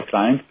for our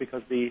clients,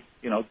 because there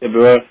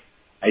were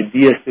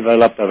ideas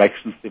developed,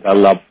 directions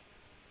developed,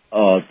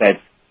 that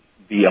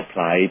we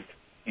applied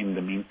in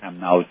the meantime.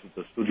 Now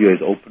the studio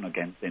is open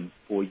again since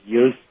 4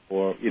 years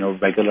for,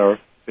 regular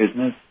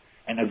business.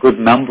 And a good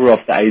number of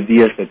the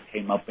ideas that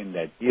came up in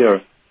that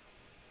year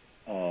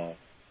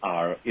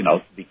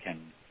we can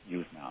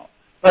use now.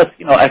 But,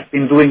 I've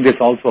been doing this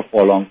also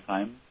for a long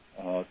time.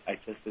 I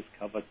just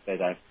discovered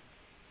that I've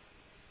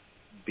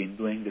been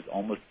doing this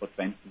almost for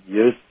 20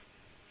 years.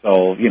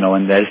 So,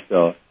 and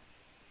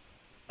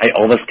I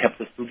always kept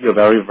the studio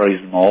very, very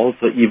small.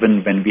 So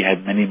even when we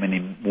had many, many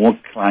more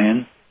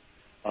clients,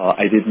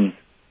 I didn't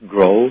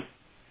grow.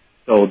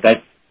 So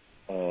that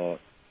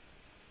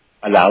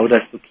allowed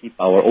us to keep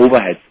our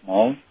overhead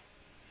small.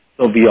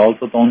 So we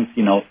also don't,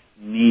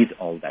 need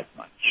all that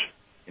much.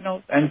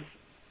 And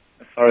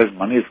as far as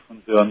money is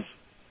concerned,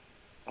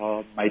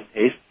 my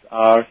tastes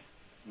are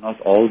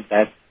not all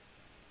that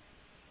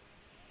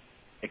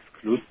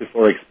exclusive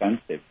or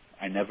expensive.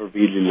 I never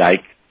really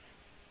liked,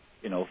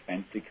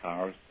 fancy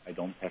cars. I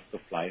don't have to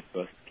fly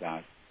first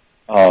class.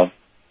 So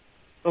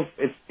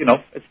it's,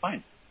 it's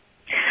fine.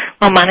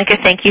 Well, Monica,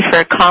 thank you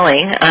for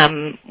calling.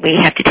 We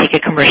have to take a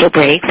commercial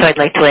break, so I'd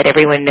like to let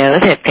everyone know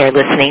that they're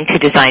listening to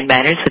Design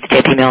Matters with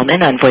Debbie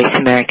Millman on Voice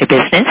America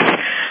Business.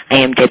 I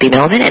am Debbie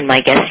Millman, and my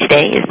guest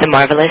today is the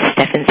marvelous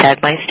Stefan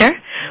Sagmeister.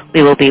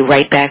 We will be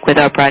right back with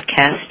our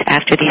broadcast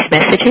after these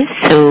messages,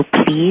 so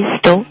please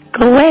don't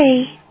go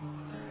away.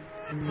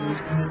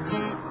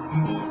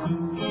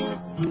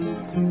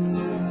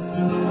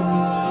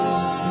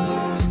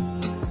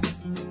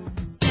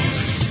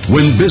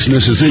 When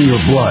business is in your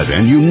blood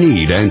and you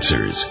need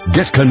answers,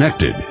 get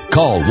connected.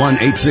 Call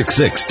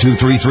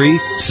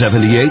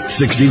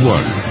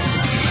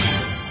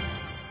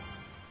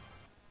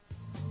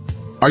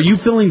 1-866-233-7861. Are you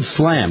feeling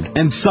slammed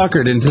and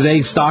suckered in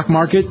today's stock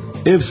market?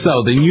 If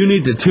so, then you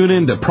need to tune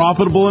in to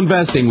Profitable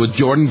Investing with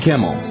Jordan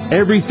Kimmel.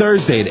 Every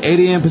Thursday at 8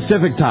 a.m.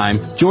 Pacific Time,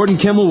 Jordan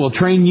Kimmel will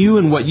train you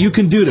in what you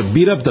can do to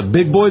beat up the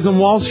big boys on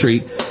Wall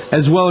Street,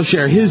 as well as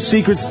share his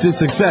secrets to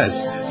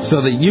success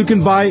so that you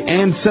can buy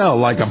and sell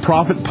like a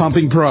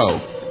profit-pumping pro.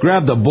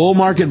 Grab the bull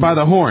market by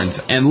the horns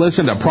and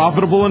listen to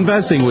Profitable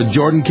Investing with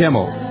Jordan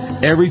Kimmel.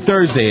 Every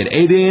Thursday at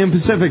 8 a.m.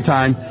 Pacific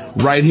Time,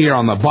 right here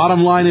on the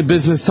Bottom Line in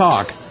Business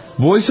Talk.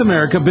 Voice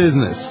America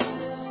Business.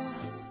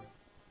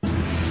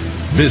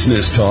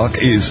 Business talk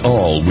is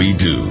all we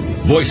do.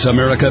 Voice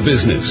America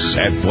Business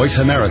at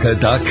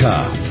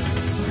voiceamerica.com.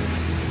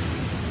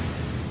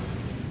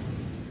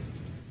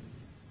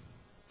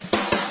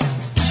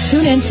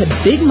 Tune in to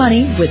Big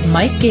Money with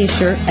Mike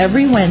Geischer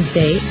every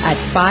Wednesday at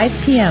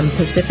 5 p.m.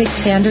 Pacific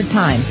Standard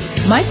Time.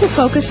 Mike will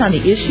focus on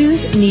the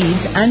issues,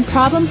 needs, and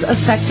problems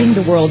affecting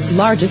the world's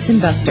largest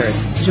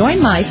investors.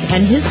 Join Mike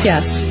and his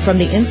guest from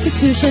the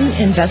institution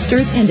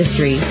investors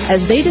industry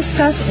as they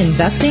discuss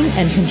investing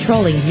and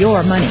controlling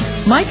your money.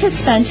 Mike has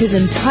spent his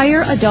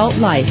entire adult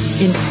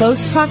life in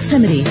close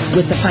proximity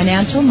with the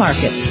financial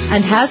markets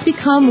and has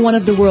become one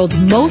of the world's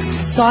most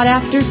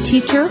sought-after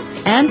teacher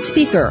and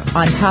speaker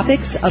on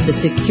topics of the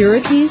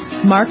securities,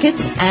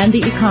 markets, and the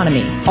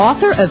economy.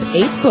 Author of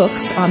 8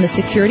 books on the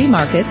security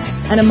markets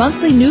and a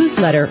monthly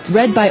newsletter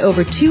read by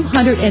over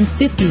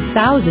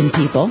 250,000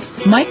 people,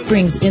 Mike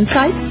brings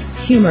insights,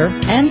 humor,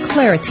 and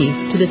clarity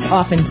to this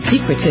often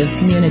secretive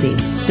community.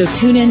 So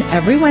tune in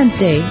every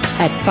Wednesday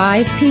at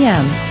 5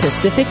 p.m.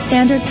 Pacific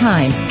Standard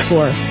Time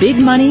for Big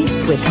Money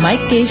with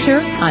Mike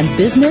Geischer on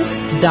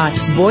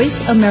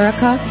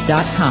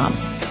business.voiceamerica.com.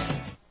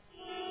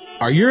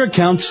 Are your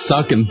accounts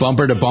stuck in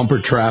bumper-to-bumper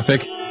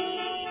traffic?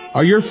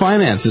 Are your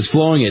finances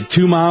flowing at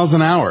 2 miles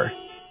an hour?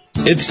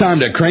 It's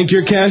time to crank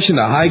your cash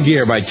into high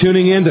gear by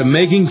tuning in to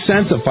Making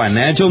Sense of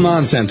Financial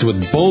Nonsense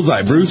with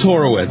Bullseye Bruce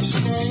Horowitz.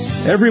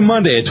 Every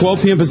Monday at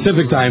 12 p.m.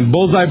 Pacific Time,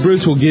 Bullseye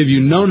Bruce will give you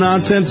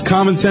no-nonsense,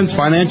 common-sense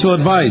financial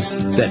advice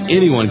that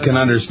anyone can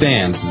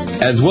understand,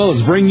 as well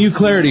as bring you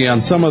clarity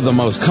on some of the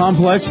most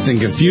complex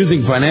and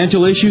confusing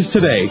financial issues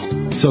today.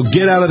 So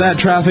get out of that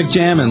traffic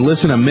jam and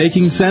listen to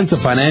Making Sense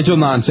of Financial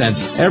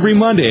Nonsense every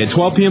Monday at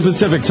 12 p.m.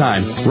 Pacific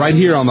Time, right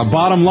here on the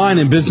Bottom Line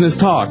in Business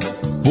Talk.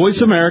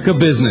 Voice America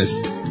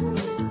Business.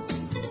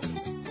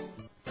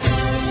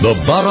 The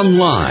Bottom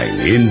Line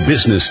in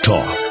Business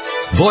Talk.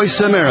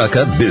 Voice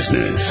America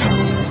Business.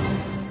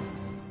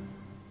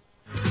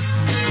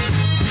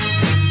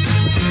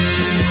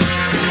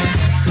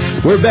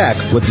 We're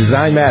back with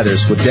Design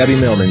Matters with Debbie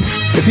Millman.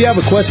 If you have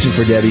a question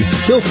for Debbie,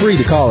 feel free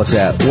to call us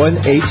at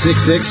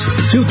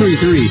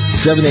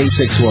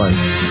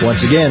 1-866-233-7861.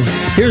 Once again,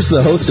 here's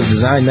the host of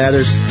Design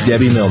Matters,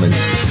 Debbie Millman.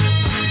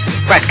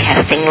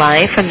 Broadcasting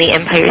live from the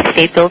Empire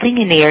State Building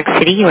in New York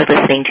City, you are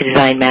listening to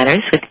Design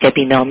Matters with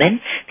Debbie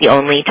Millman, the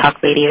only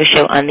talk radio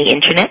show on the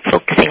Internet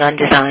focusing on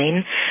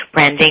design,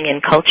 branding,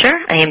 and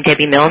culture. I am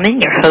Debbie Millman,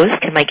 your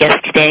host, and my guest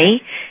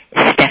today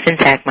is Stefan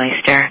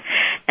Sagmeister.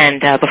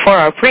 And before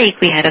our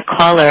break, we had a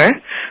caller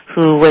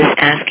who was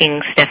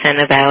asking Stefan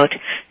about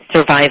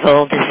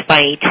survival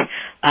despite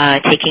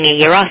taking a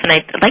year off. And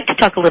I'd like to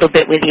talk a little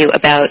bit with you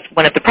about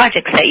one of the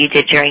projects that you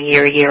did during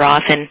your year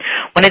off. And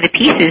one of the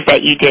pieces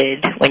that you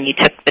did when you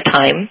took the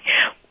time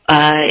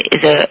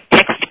is a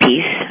text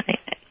piece. I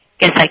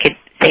guess I could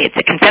say it's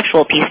a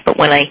conceptual piece, but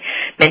when I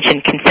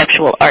mentioned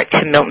conceptual art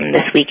to Milton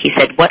this week, he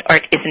said, "What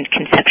art isn't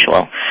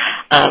conceptual?"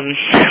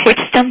 Which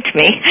stumped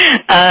me.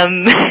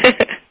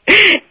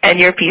 And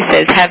your piece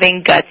says,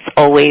 "Having guts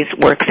always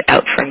works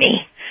out for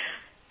me."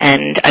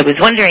 And I was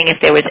wondering if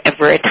there was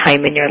ever a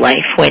time in your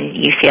life when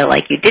you feel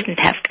like you didn't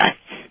have guts.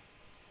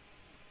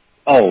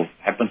 Oh,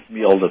 happens to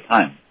me all the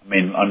time. I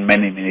mean, on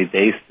many, many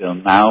days till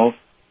now,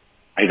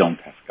 I don't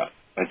have guts.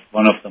 That's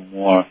one of the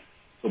more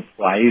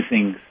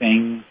surprising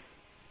things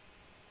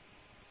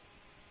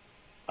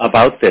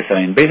about this. I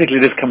mean, basically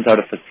this comes out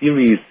of a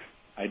series.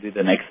 I did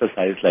an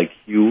exercise like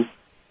you,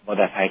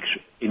 what I've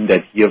actually, in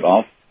that year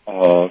off,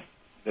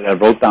 that I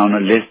wrote down a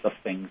list of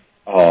things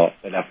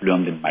that I've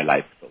learned in my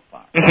life so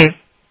far. Mm-hmm.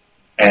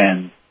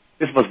 And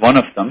this was one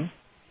of them.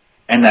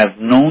 And I've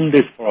known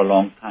this for a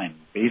long time.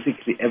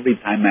 Basically, every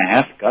time I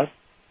have guts,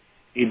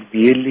 it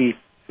really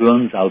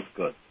turns out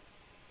good.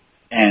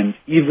 And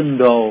even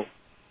though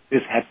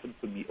this happened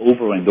to me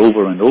over and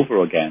over and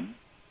over again,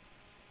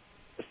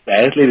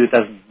 sadly, it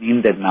doesn't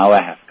mean that now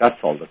I have guts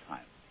all the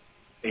time.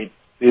 this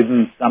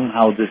didn't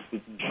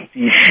seep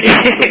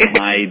into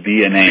my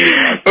DNA.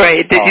 Right,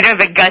 you don't have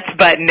a guts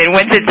button, and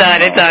once it's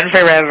on, it's on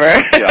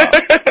forever. Yeah,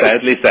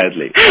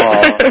 sadly.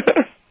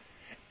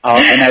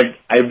 And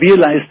I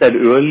realized that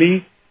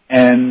early,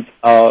 and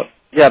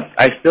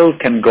I still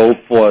can go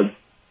for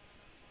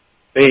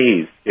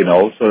days,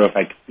 sort of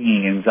like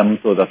being in some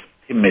sort of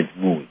timid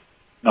mood,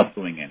 not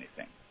doing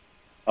anything.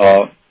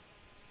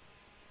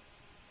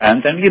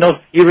 And then,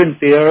 here and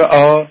there,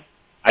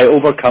 I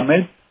overcome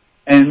it,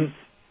 and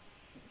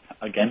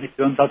again, it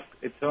turns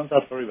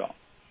out very well.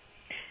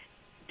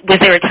 Was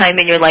there a time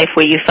in your life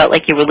where you felt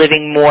like you were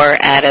living more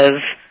out of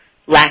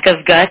lack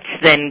of guts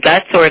than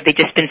guts, or have they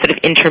just been sort of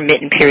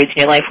intermittent periods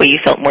in your life where you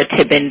felt more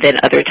timid than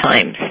other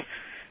times?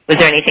 Was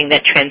there anything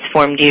that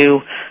transformed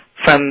you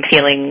from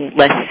feeling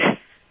less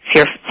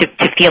to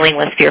feeling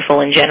less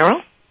fearful in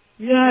general?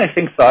 Yeah, I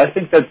think so. I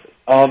think that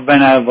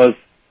when I was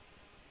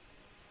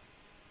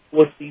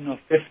 14 or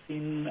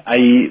 15, I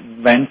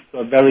went to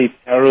a very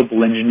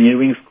terrible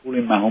engineering school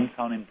in my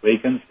hometown in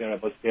Bregenz, where I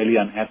was fairly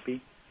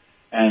unhappy.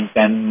 And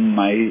then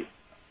my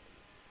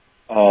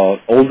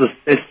older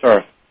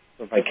sister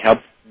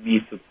helped me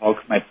to talk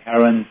my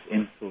parents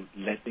into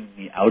letting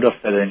me out of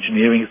that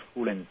engineering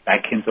school and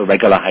back into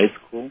regular high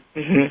school.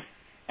 Mm-hmm.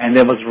 And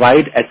it was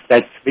right at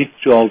that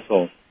switch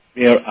also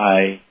where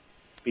I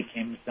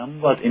became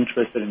somewhat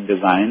interested in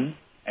design,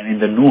 and in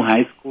the new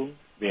high school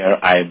where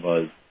I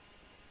was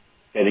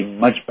getting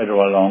much better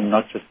along,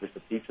 not just with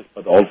the teachers,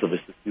 but also with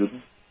the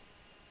students.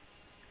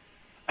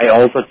 I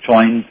also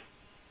joined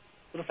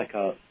sort of like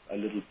a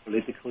little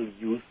political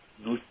youth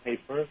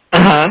newspaper,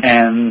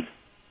 and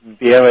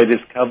there I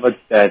discovered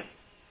that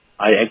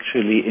I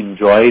actually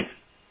enjoyed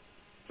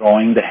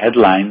drawing the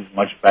headlines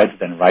much better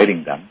than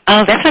writing them.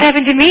 Oh, that's what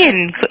happened to me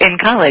in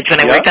college when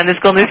I worked on the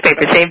school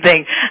newspaper. Same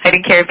thing. I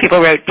didn't care if people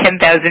wrote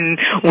 10,000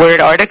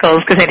 word articles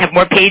because I'd have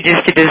more pages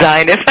to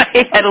design if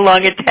I had a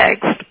longer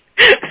text.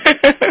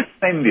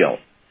 Same deal.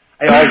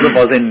 I also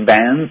was in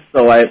bands,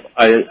 so I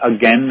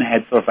again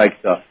had sort of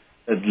like that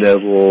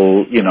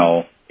little,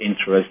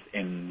 interest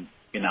in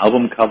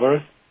album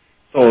covers.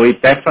 So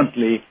it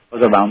definitely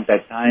was around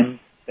that time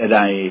that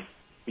I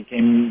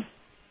became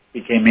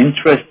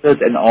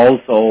interested, and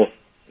also,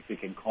 if you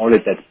can call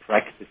it that,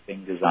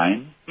 practicing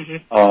design.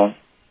 Mm-hmm.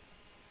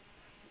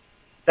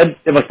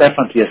 There was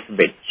definitely a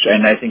switch,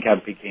 and I think I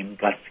became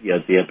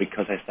gutsier there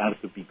because I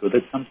started to be good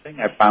at something.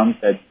 I found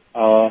that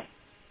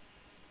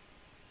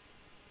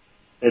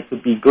to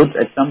be good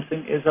at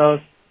something is a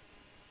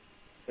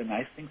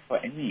nice thing for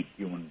any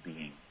human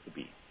being to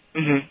be.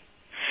 Mm-hmm.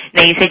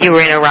 Now, you said you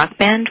were in a rock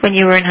band when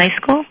you were in high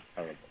school?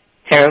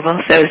 Terrible.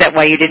 So is that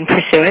why you didn't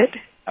pursue it?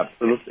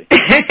 Absolutely.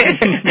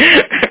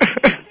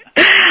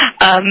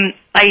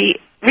 I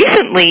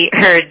recently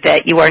heard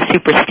that you are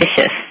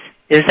superstitious.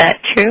 Is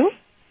that true?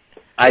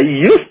 I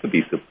used to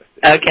be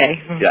superstitious.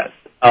 Okay. Yes.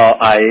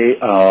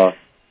 I,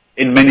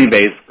 in many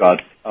ways,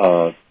 got...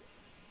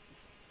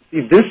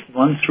 this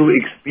one through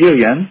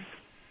experience.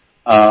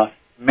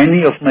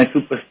 Many of my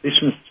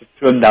superstitions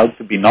turned out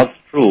to be not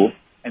true,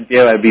 and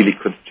there I really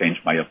could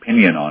change my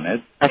opinion on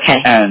it.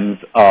 Okay. And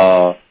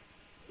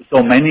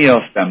so many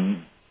of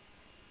them,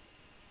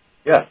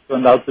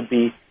 turned out to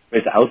be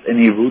without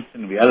any roots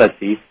in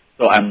reality.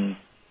 So I'm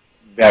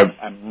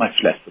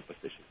much less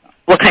superstitious now.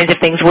 What kinds of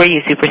things were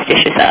you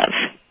superstitious of?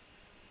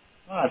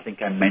 Well, I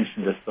think I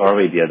mentioned a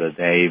story the other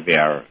day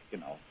where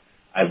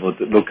I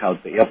would look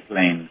out the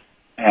airplane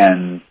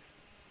and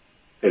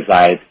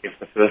decide if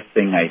the first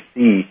thing I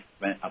see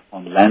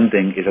upon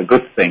landing is a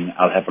good thing,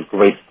 I'll have a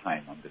great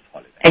time on this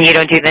holiday. And you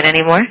don't do that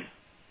anymore?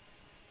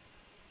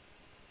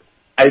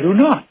 I do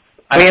not.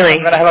 Really?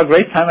 I'm going to have a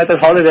great time at this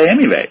holiday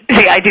anyway.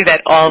 See, I do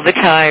that all the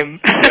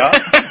time. Yeah?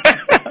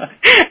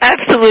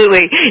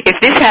 Absolutely. If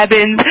this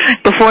happens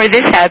before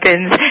this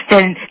happens,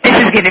 then this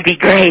is going to be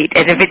great.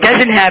 And if it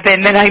doesn't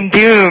happen, then I'm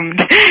doomed.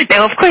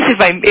 Now, of course, if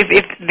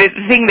the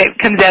thing that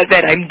comes out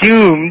that I'm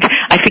doomed,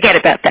 I forget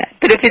about that.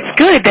 But if it's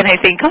good, then I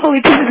think, this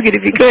is going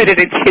to be good, and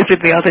it stays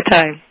with me all the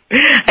time.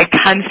 I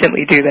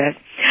constantly do that.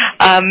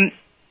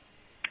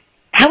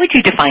 How would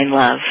you define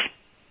love?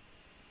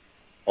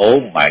 Oh,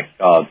 my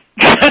God.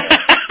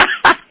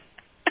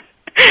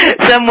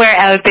 Somewhere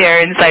out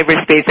there in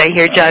cyberspace, I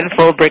hear John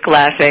Fulbrick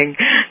laughing.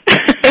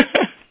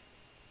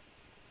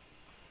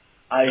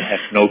 I have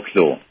no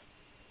clue.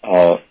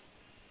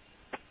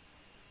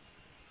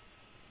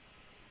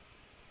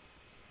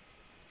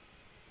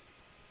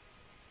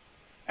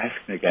 Ask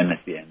me again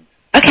at the end.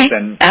 Okay,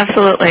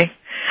 absolutely.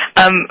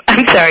 I'm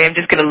sorry, I'm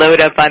just going to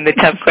load up on the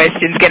tough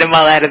questions, get them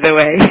all out of the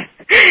way.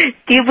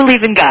 Do you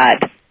believe in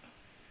God?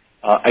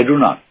 I do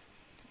not.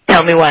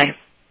 Tell me why.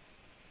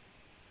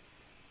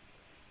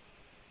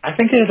 I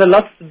think it has a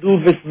lot to do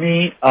with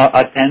me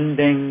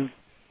attending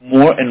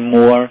more and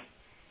more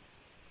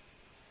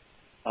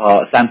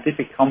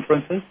scientific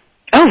conferences.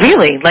 Oh,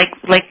 really? Like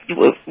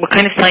what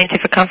kind of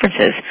scientific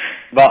conferences?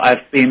 Well,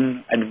 I've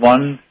been at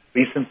one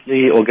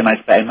recently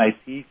organized by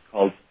MIT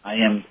called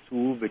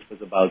IM2, which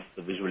was about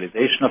the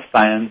visualization of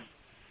science.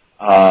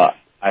 I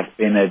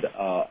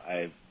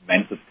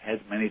went to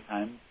TED many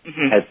times.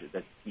 Mm-hmm. TED,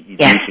 that's TED,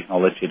 Yes.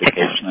 Technology,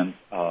 Education,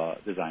 and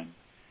Design.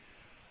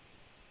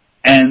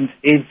 And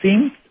it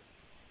seems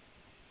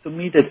to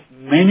me that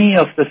many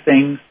of the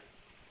things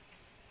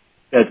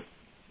that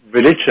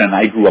religion,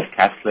 I grew up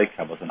Catholic,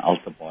 I was an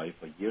altar boy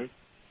for years,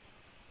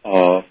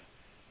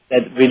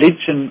 that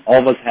religion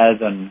always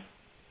had an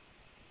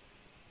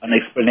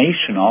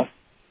explanation of,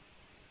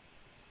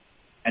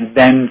 and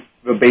then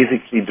were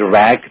basically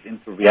dragged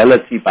into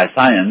reality by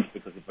science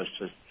because it was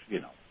just,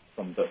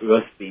 from the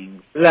earth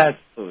being flat,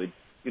 so it's,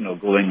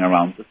 going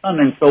around the sun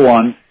and so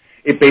on.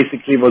 It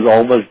basically was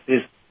always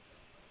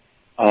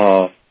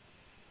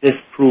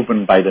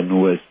disproven by the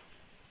newest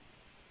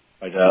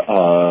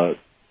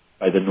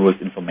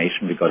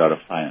information we got out of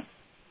science.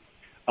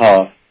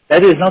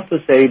 That is not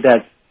to say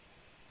that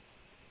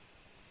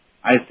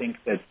I think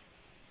that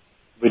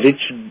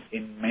religion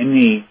in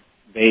many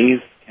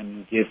ways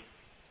can give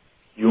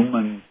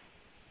humans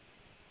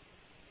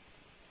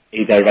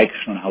a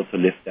direction on how to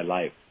live their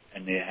life,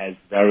 and it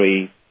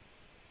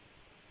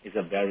is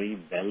a very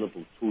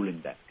valuable tool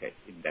in that case,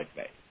 in that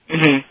way.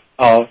 Mm-hmm.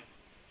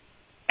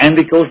 And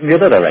it goes in the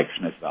other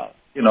direction as well.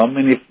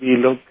 If we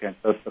look at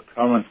the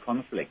current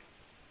conflict,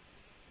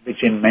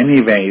 which in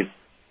many ways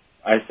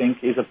I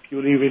think is a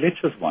purely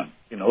religious one,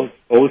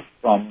 both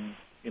from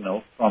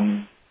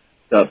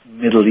the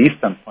Middle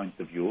Eastern point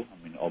of view. I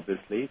mean,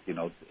 obviously,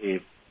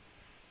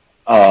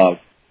 if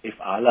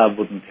Allah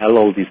wouldn't tell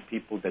all these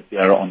people that they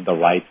are on the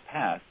right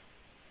path,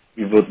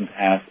 we wouldn't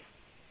have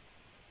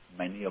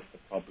many of the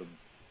problems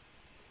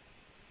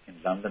in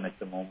London at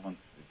the moment.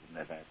 We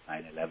wouldn't have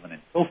 9/11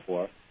 and so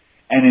forth.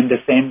 And in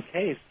the same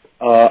case,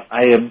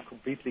 I am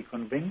completely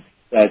convinced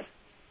that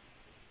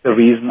the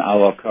reason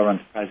our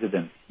current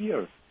president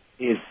here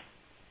is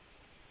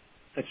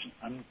such an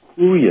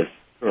uncurious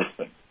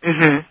person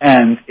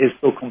and is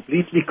so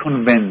completely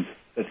convinced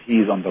that he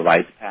is on the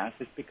right path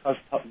is because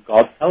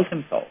God tells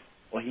him so,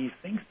 or he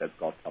thinks that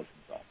God tells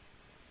him so.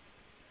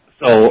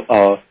 So,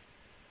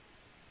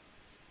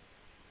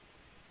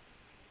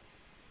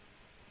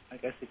 I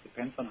guess it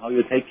depends on how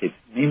you take it.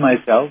 Me,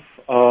 myself,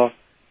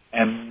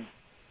 am,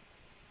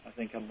 I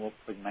think, a more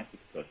pragmatic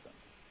person.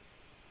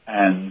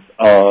 And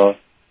so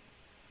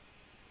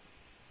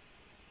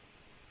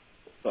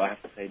I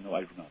have to say, no,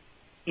 I do not.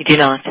 You do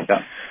not?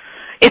 Yeah.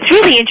 It's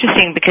really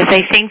interesting because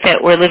I think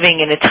that we're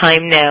living in a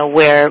time now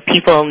where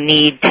people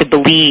need to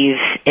believe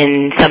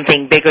in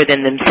something bigger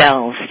than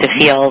themselves, to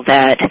feel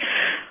that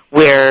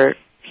we're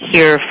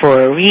here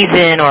for a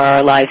reason, or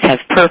our lives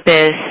have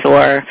purpose,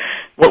 or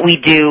what we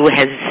do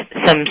has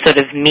some sort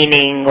of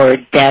meaning or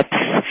depth,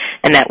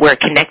 and that we're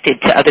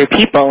connected to other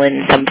people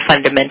in some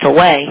fundamental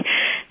way.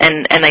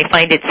 And I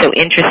find it so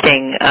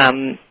interesting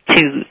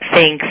to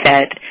think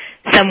that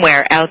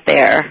somewhere out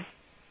there,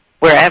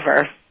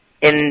 wherever,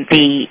 in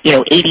the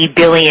 80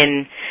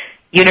 billion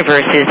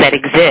universes that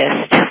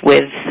exist,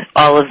 with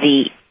all of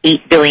the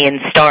 8 billion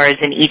stars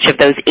in each of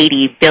those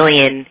 80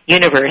 billion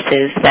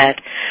universes,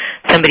 that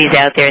somebody's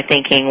out there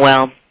thinking,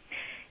 well,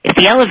 if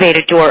the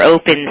elevator door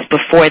opens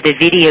before the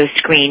video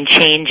screen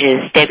changes,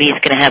 Debbie's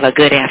going to have a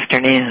good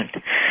afternoon.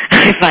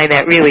 I find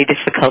that really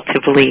difficult to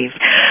believe.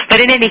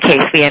 But in any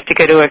case, we have to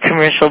go to a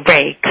commercial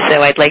break,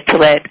 so I'd like to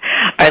let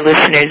our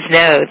listeners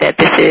know that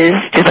this is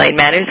Design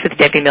Matters with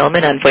Debbie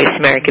Millman on Voice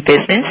America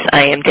Business.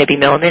 I am Debbie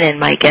Millman, and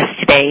my guest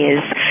today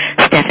is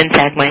Stefan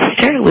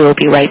Sagmeister. We will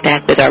be right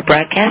back with our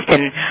broadcast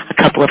and a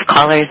couple of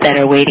callers that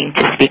are waiting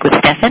to speak with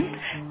Stefan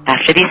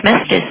after these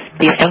messages.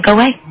 Please don't go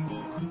away.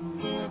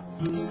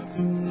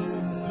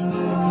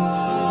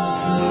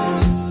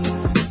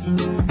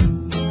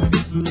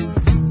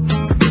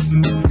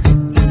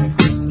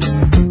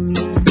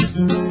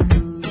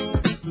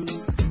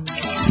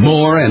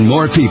 More and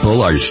more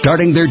people are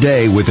starting their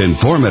day with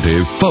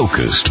informative,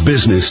 focused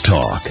business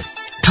talk.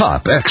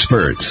 Top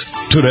experts.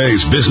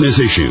 Today's business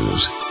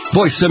issues.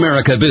 Voice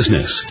America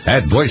Business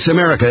at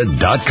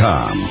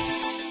voiceamerica.com.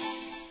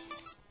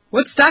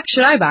 What stock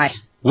should I buy?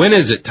 When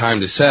is it time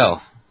to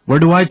sell? Where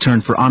do I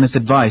turn for honest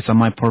advice on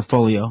my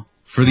portfolio?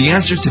 For the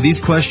answers to these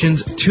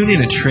questions, tune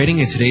in to Trading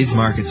in Today's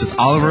Markets with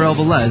Oliver L.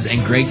 Velez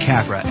and Greg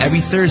Capra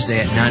every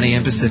Thursday at 9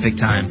 a.m. Pacific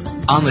Time.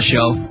 On the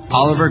show,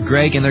 Oliver,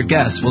 Greg, and their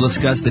guests will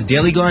discuss the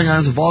daily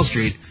going-ons of Wall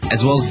Street,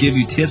 as well as give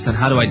you tips on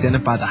how to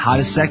identify the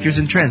hottest sectors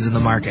and trends in the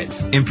market.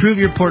 Improve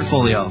your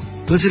portfolio.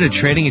 Listen to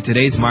Trading in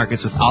Today's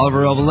Markets with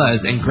Oliver L.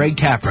 Velez and Greg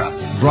Capra,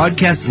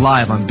 broadcast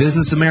live on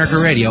Business America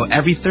Radio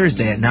every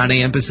Thursday at 9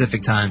 a.m.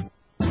 Pacific Time.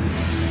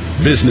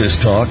 Business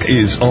talk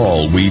is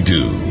all we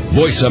do.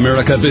 Voice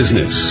America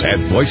Business at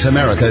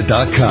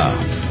voiceamerica.com.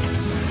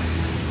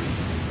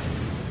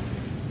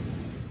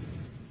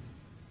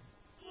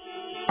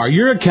 Are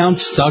your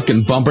accounts stuck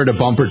in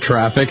bumper-to-bumper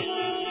traffic?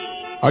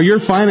 Are your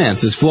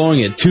finances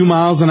flowing at 2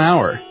 miles an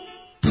hour?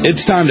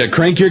 It's time to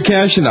crank your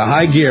cash into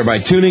high gear by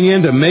tuning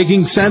in to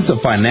Making Sense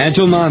of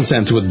Financial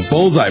Nonsense with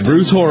Bullseye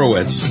Bruce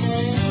Horowitz.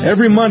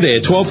 Every Monday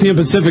at 12 p.m.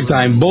 Pacific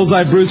Time,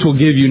 Bullseye Bruce will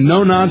give you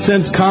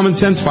no-nonsense,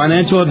 common-sense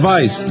financial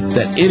advice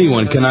that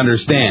anyone can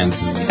understand,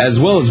 as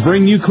well as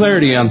bring you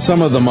clarity on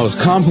some of the most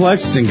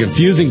complex and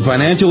confusing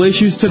financial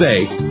issues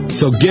today.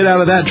 So get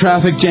out of that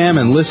traffic jam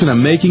and listen to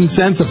Making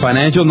Sense of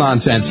Financial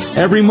Nonsense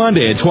every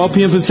Monday at 12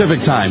 p.m.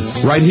 Pacific Time,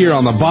 right here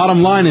on the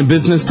Bottom Line in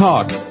Business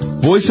Talk,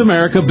 Voice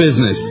America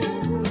Business.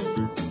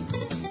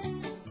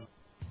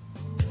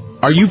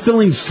 Are you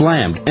feeling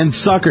slammed and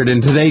suckered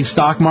in today's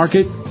stock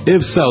market?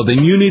 If so,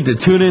 then you need to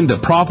tune in to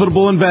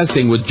Profitable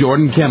Investing with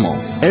Jordan Kimmel.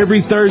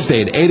 Every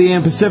Thursday at 8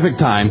 a.m. Pacific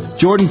Time,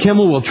 Jordan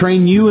Kimmel will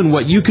train you in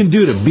what you can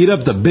do to beat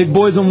up the big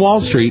boys on Wall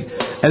Street,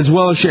 as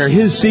well as share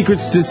his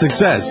secrets to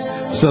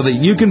success so that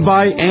you can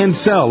buy and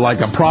sell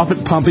like a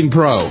profit-pumping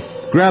pro.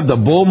 Grab the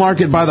bull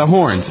market by the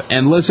horns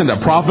and listen to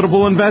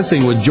Profitable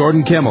Investing with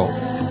Jordan Kimmel.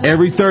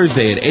 Every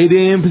Thursday at 8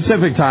 a.m.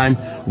 Pacific Time,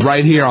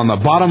 right here on the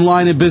Bottom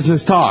Line in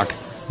Business Talk,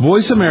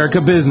 Voice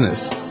America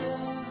Business.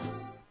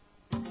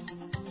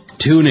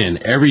 Tune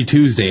in every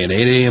Tuesday at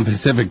 8 a.m.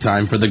 Pacific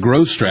Time for The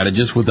Growth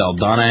Strategist with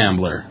Aldana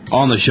Ambler.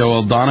 On the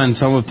show, Aldana and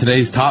some of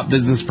today's top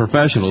business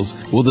professionals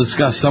will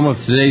discuss some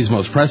of today's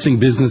most pressing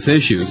business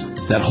issues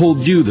that hold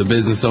you, the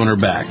business owner,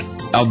 back.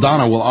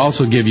 Aldana will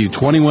also give you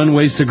 21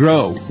 ways to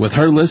grow with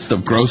her list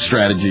of growth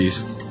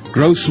strategies.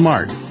 Grow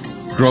smart,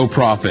 grow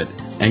profit,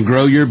 and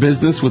grow your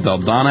business with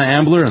Aldana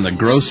Ambler and The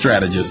Growth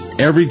Strategist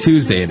every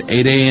Tuesday at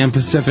 8 a.m.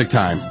 Pacific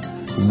Time.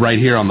 Right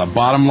here on the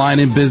Bottom Line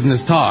in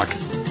Business Talk,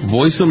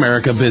 Voice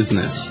America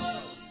Business.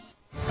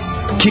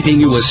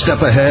 Keeping you a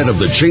step ahead of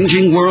the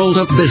changing world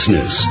of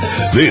business.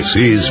 This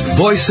is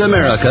Voice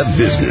America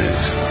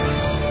Business.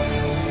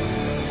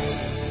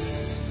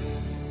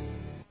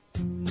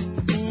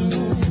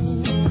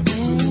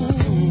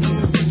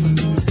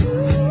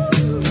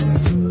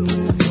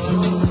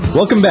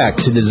 Welcome back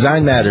to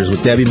Design Matters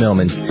with Debbie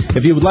Millman.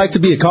 If you would like to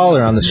be a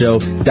caller on the show,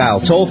 dial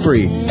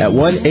toll-free at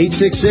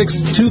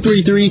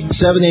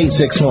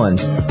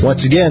 1-866-233-7861.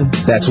 Once again,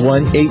 that's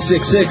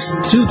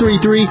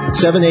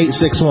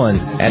 1-866-233-7861.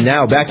 And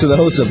now, back to the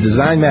host of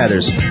Design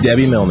Matters,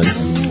 Debbie Millman.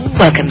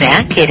 Welcome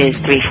back. It is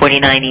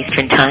 3:49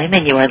 Eastern Time,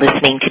 and you are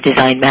listening to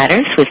Design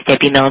Matters with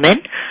Debbie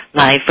Millman,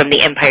 live from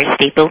the Empire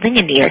State Building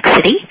in New York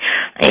City.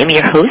 I am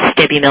your host,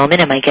 Debbie Millman,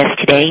 and my guest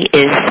today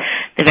is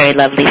the very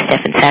lovely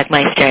Stefan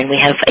Sagmeister, and we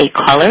have a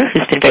caller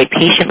who's been very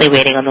patiently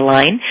waiting on the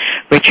line,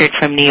 Richard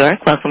from New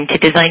York. Welcome to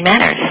Design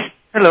Matters.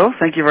 Hello,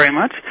 thank you very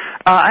much.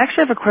 I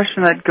actually have a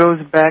question that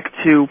goes back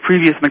to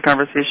previous in the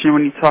conversation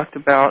when you talked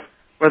about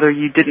whether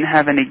you didn't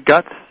have any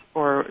guts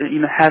or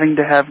having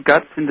to have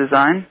guts in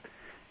design.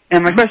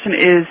 And my question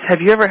is, have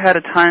you ever had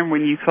a time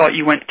when you thought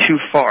you went too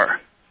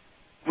far,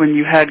 when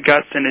you had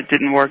guts and it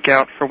didn't work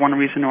out for one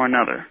reason or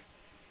another?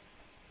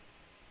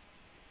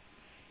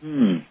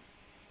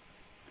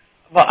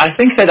 Well, I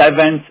think that I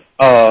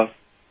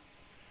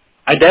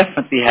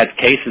definitely had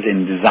cases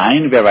in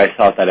design where I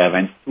thought that I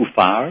went too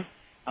far.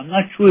 I'm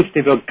not sure if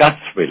they were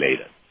guts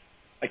related.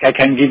 Like, I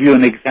can give you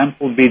an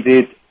example. We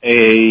did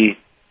a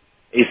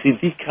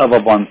CD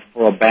cover once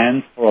for a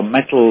band, for a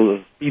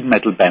speed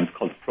metal band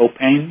called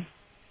Propane,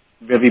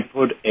 where we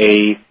put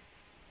a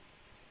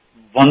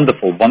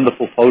wonderful,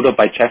 wonderful photo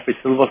by Jeffrey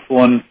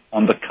Silverthorne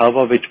on the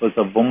cover, which was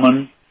a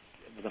woman.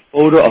 It was a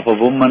photo of a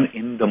woman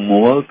in the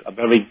morgue, a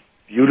very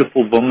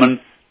beautiful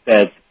woman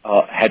that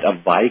had a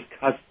Y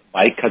cut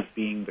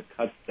being the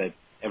cut that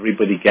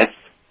everybody gets,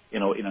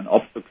 in an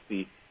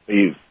autopsy, where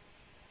you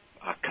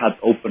are cut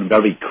open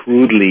very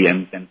crudely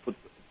and then put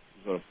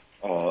sort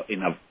of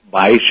in a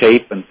Y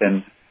shape and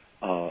then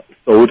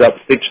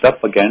stitched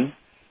up again.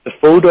 The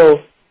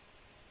photo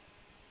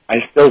I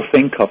still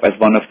think of as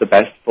one of the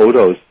best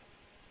photos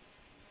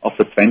of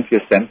the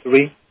 20th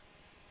century,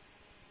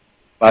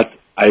 but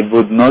I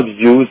would not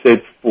use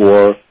it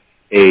for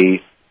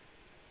a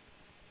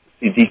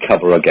CD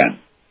cover again.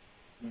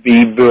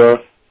 We were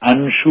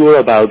unsure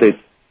about it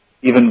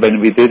even when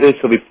we did it,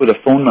 so we put a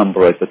phone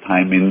number at the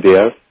time in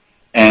there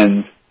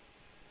and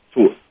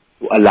to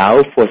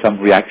allow for some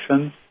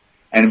reactions,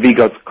 and we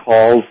got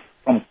calls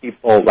from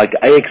people, like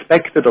I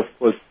expected, of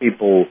course,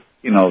 people,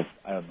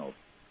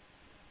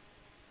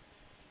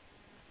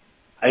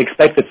 I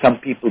expected some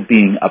people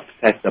being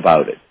upset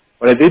about it.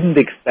 What I didn't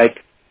expect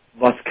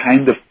was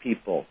kind of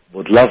people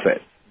would love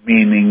it,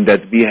 meaning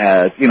that we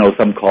had,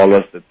 some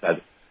callers that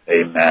said,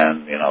 hey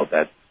man,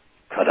 that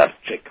cut-up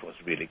chick was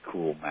really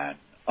cool, man.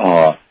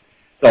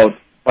 So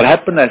what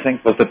happened, I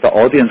think, was that the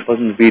audience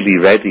wasn't really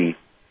ready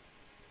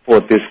for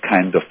this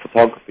kind of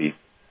photography.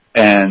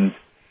 And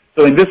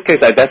so in this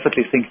case, I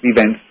definitely think we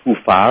went too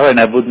far, and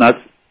I would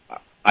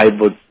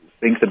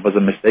think that was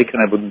a mistake,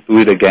 and I wouldn't do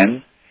it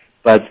again.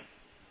 But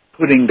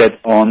putting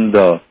that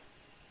photo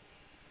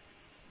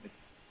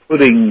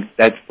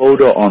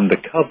on the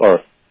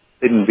cover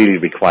didn't really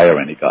require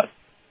any guts.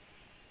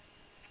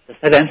 Does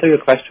that answer your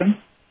question?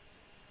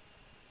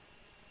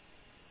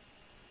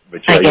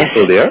 Richard, are you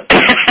still there?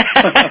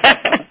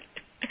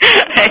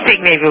 I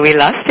think maybe we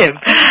lost him.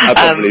 I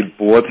probably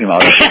bored him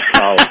out of his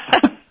house.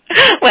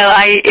 Well,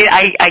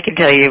 I can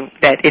tell you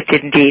that it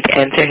did indeed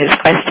answer his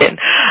question.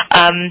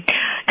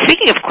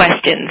 Speaking of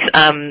questions,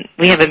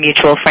 we have a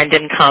mutual friend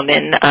in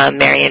common,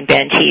 Marian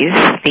Banshees,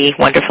 the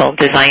wonderful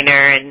designer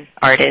and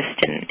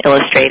artist and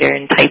illustrator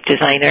and type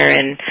designer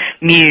and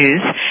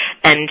muse.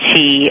 And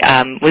she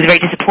was very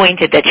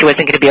disappointed that she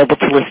wasn't going to be able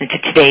to listen to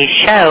today's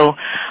show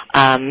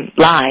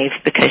live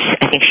because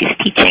I think she's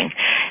teaching.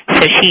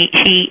 So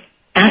she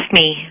asked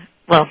me,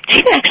 well,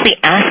 she didn't actually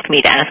ask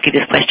me to ask you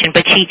this question,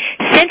 but she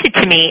sent it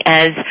to me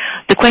as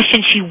the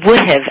question she would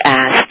have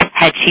asked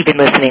had she been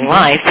listening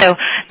live. So,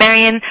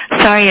 Marian,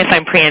 sorry if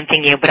I'm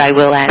preempting you, but I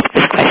will ask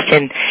this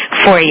question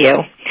for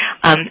you.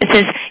 It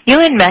says,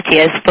 you and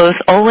Matthias both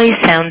always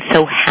sound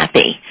so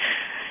happy.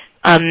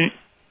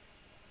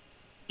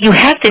 You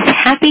have this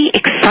happy,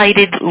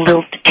 excited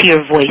lilt to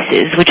your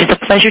voices, which is a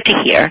pleasure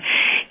to hear.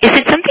 Is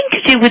it something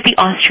to do with the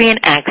Austrian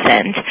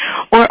accent,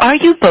 or are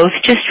you both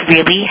just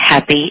really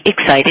happy,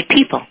 excited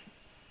people?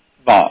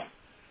 Well,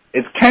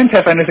 it can't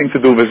have anything to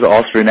do with the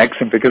Austrian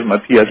accent because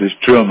Matthias is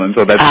German,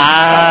 so that's...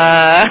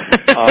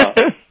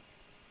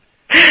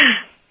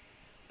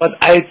 But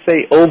I'd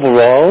say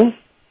overall,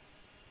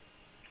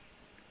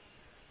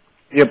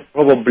 we are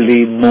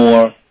probably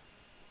more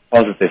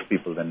positive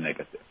people than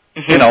negative.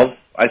 Mm-hmm. You know,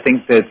 I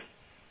think that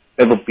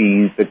would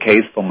be the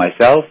case for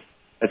myself.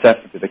 That's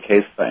definitely the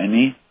case for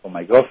Annie, for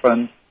my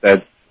girlfriend.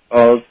 That,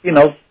 you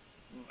know,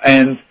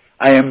 and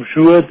I am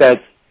sure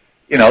that,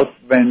 you know,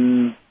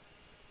 when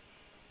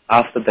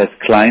after that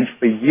client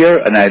for a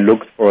year and I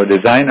looked for a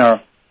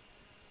designer,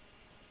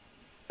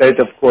 that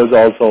of course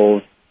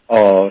also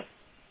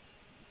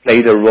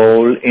played a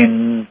role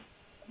in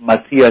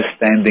Matthias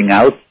standing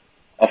out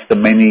of the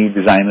many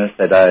designers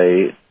that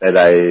I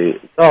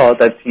saw,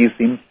 that he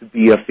seems to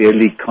be a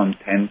fairly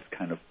content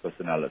kind of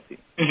personality.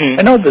 Mm-hmm.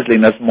 And obviously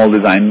in a small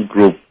design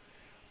group,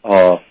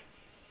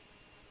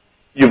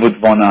 you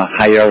would want to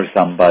hire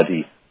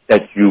somebody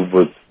that you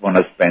would want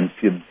to spend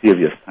some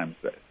serious time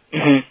with.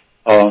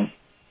 Mm-hmm.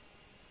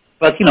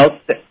 But, you know,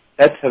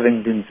 that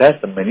having been said,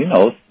 I mean, you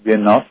know, we're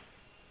not,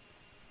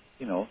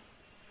 you know,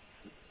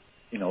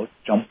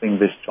 jumping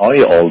with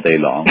joy all day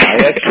long.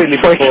 I actually,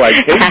 before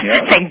I came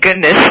here... Thank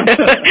goodness.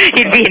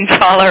 You'd be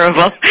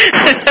intolerable.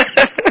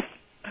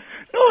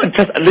 No,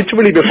 just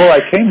literally before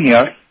I came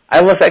here,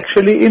 I was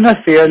actually in a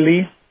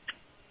fairly,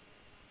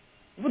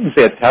 I wouldn't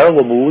say a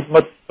terrible mood,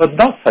 but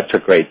not such a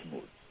great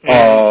mood.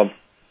 Mm.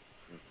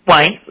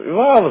 Why?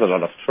 Well, there was a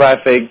lot of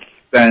traffic.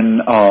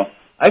 Then,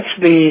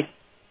 actually,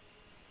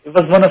 it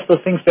was one of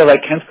those things where I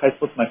can't quite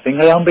put my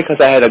finger on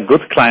because I had a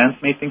good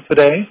client meeting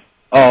today.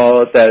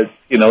 That,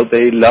 you know,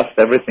 they loved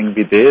everything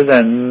we did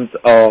and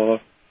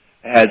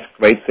had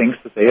great things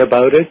to say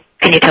about it.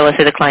 Can you tell us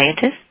who the client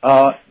is?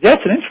 Yeah,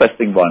 it's an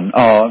interesting one.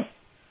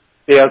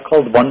 They are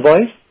called One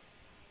Voice.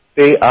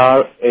 They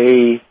are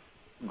a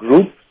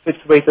group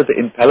situated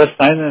in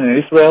Palestine and in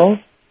Israel,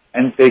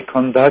 and they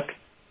conduct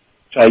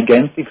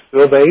gigantic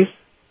surveys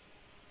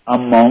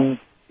among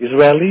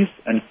Israelis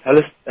and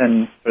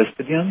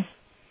Palestinians,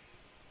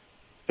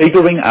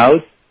 figuring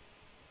out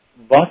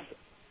what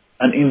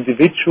an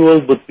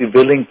individual would be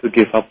willing to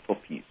give up for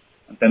peace.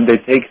 And then they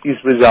take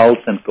these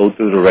results and go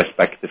to the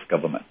respective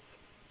governments.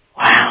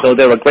 Wow. So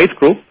they're a great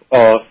group.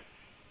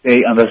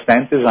 They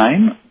understand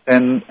design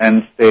and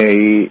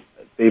they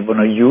want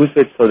to use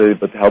it so that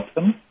it would help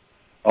them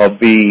or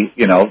be,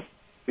 you know,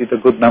 did a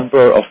good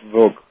number of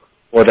work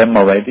for them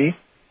already.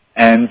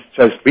 And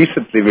just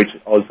recently, which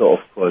also,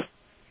 of course,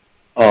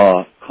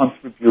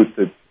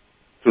 contributed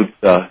to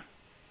the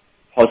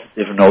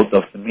positive note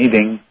of the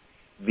meeting,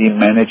 we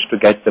managed to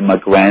get them a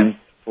grant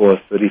for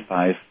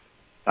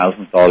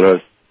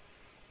 $35,000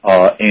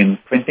 in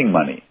printing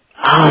money.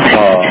 Oh,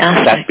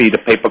 that's fantastic. The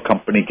paper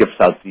company gives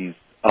out these,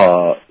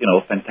 you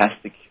know,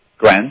 fantastic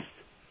grants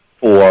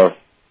for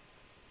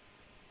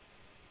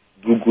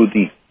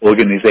do-goody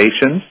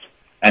organizations,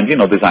 and, you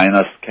know,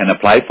 designers can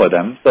apply for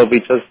them. So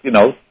we just, you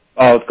know,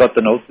 got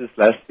the notice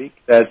last week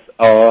that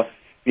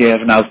we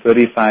have now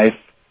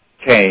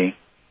 $35,000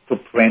 to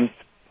print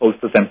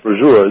posters and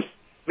brochures,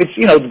 which,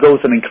 you know, goes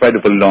an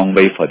incredible long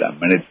way for them.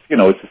 And it's, you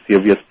know, it's a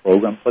serious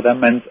program for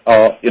them. And,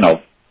 you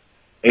know,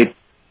 it's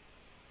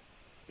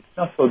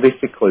not so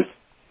difficult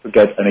to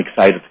get an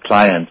excited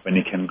client when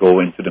you can go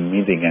into the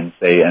meeting and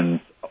say,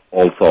 and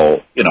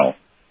also, you know,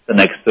 the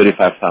next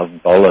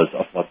 $35,000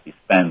 of what we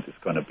spend is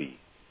going to be,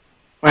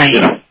 right,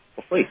 you know,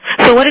 for free.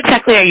 So what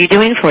exactly are you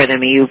doing for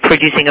them? Are you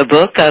producing a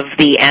book of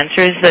the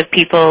answers that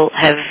people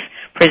have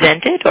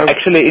presented? Or?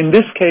 Actually, in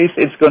this case,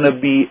 it's going to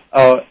be,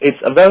 it's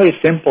a very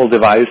simple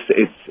device.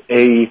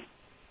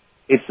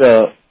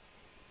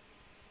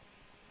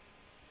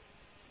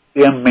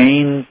 Their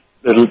main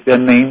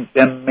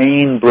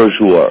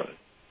brochure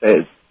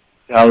is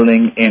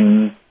telling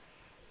in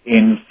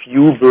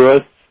few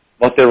words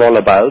what they're all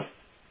about,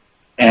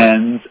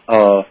 and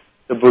the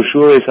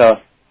brochure has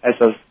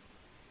a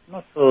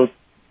not so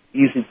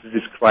easy to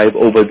describe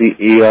over the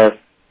air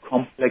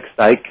complex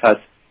die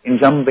cut. In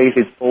some ways,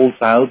 it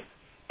folds out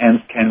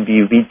and can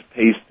be reed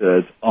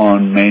pasted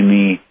on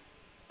many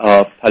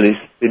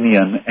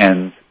Palestinian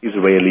and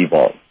Israeli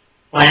walls.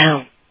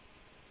 Wow.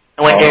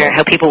 I wonder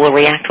how people will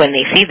react when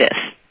they see this.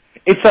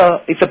 It's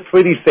a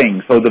pretty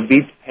thing. So the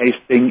bead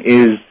pasting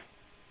is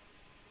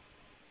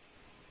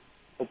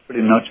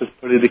hopefully not just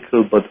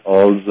political, but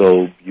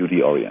also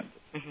beauty-oriented.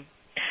 Mm-hmm.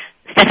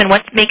 Stefan,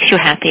 what makes you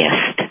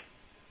happiest?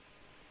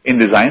 In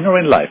design or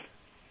in life?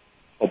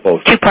 Or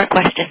both? Two-part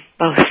question.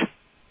 Both.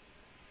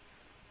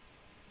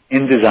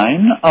 In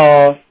design,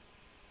 I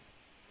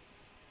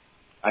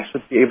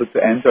should be able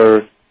to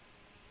answer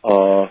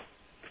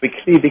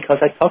quickly because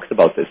I talked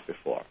about this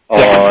before.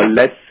 Yes.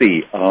 Let's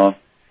see.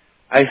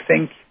 I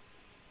think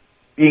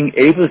being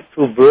able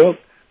to work,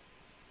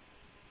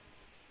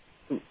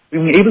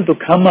 being able to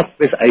come up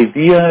with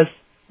ideas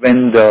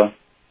when the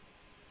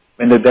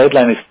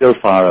deadline is still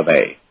far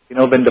away. You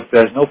know, when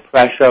there's no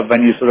pressure,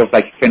 when you sort of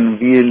like can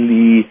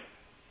really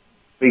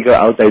figure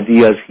out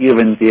ideas here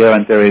and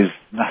there is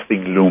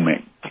nothing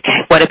looming. Okay.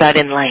 What about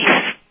in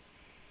life?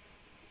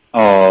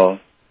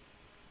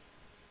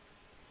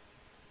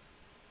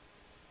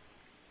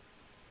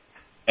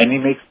 Any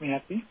makes me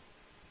happy.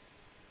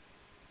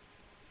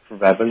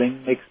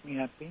 Traveling makes me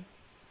happy.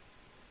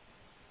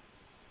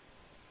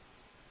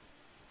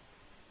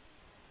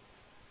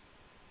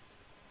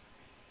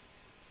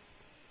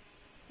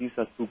 These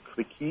are two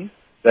quickies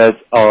that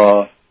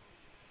are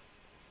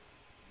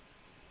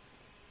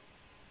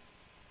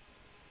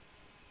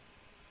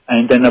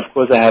and then of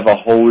course I have a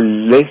whole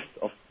list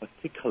of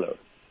particulars,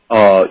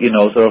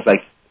 sort of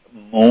like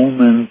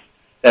moments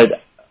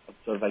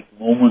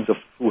of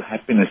true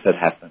happiness that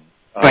happened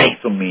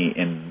to me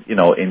in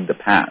the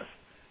past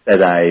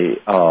that I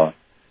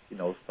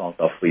thought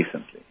of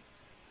recently.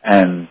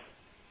 And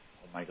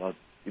oh my God,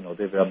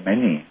 there were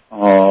many.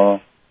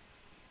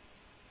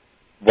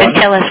 Then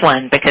tell us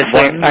one, because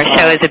our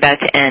show is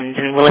about to end,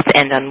 and we'll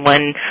end on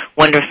one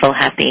wonderful,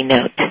 happy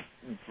note.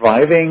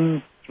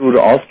 Driving through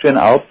the Austrian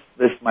Alps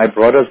with my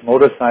brother's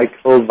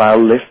motorcycle while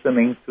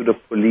listening to the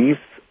police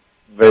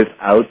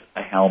without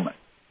a helmet.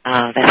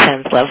 Oh, that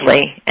sounds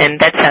lovely. And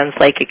that sounds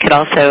like it could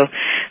also,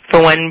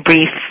 for one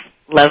brief,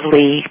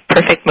 lovely,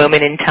 perfect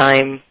moment in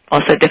time,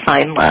 also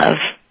define love.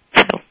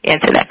 So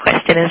answer that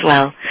question as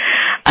well.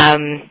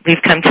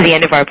 We've come to the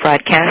end of our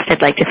broadcast.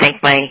 I'd like to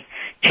thank my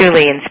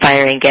truly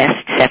inspiring guest,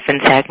 Stefan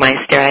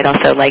Sagmeister. I'd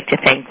also like to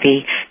thank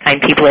the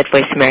kind people at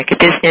Voice America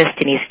Business,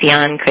 Denise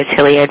Dion, Chris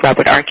Hilliard,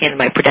 Robert Arkin,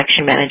 my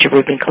production manager,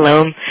 Ruben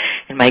Colomb,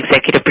 and my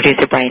executive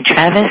producer, Brian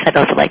Travis. I'd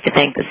also like to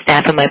thank the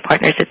staff of my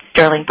partners at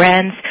Sterling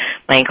Brands,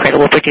 my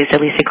incredible producer,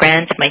 Lisa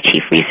Grant, my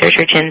chief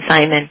researcher, Jen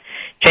Simon.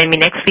 Join me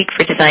next week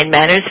for Design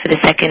Matters for the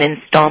second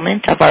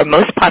installment of our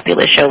most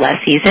popular show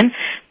last season,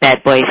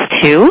 Bad Boys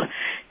 2.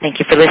 Thank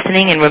you for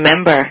listening, and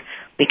remember,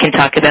 we can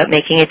talk about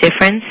making a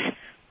difference,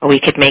 or we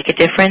could make a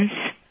difference,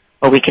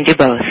 or we can do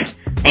both.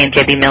 I am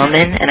Debbie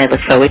Millman, and I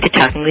look forward to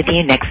talking with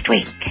you next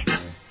week.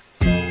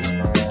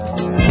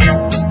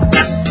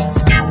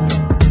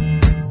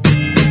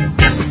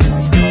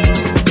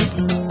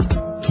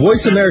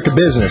 Voice America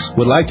Business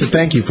would like to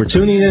thank you for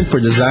tuning in for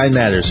Design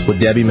Matters with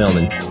Debbie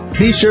Millman.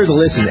 Be sure to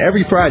listen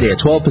every Friday at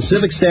 12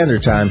 Pacific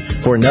Standard Time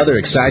for another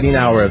exciting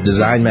hour of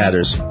Design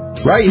Matters,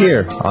 right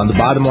here on the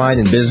Bottom Line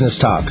in Business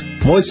Talk,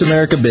 Voice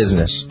America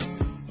Business.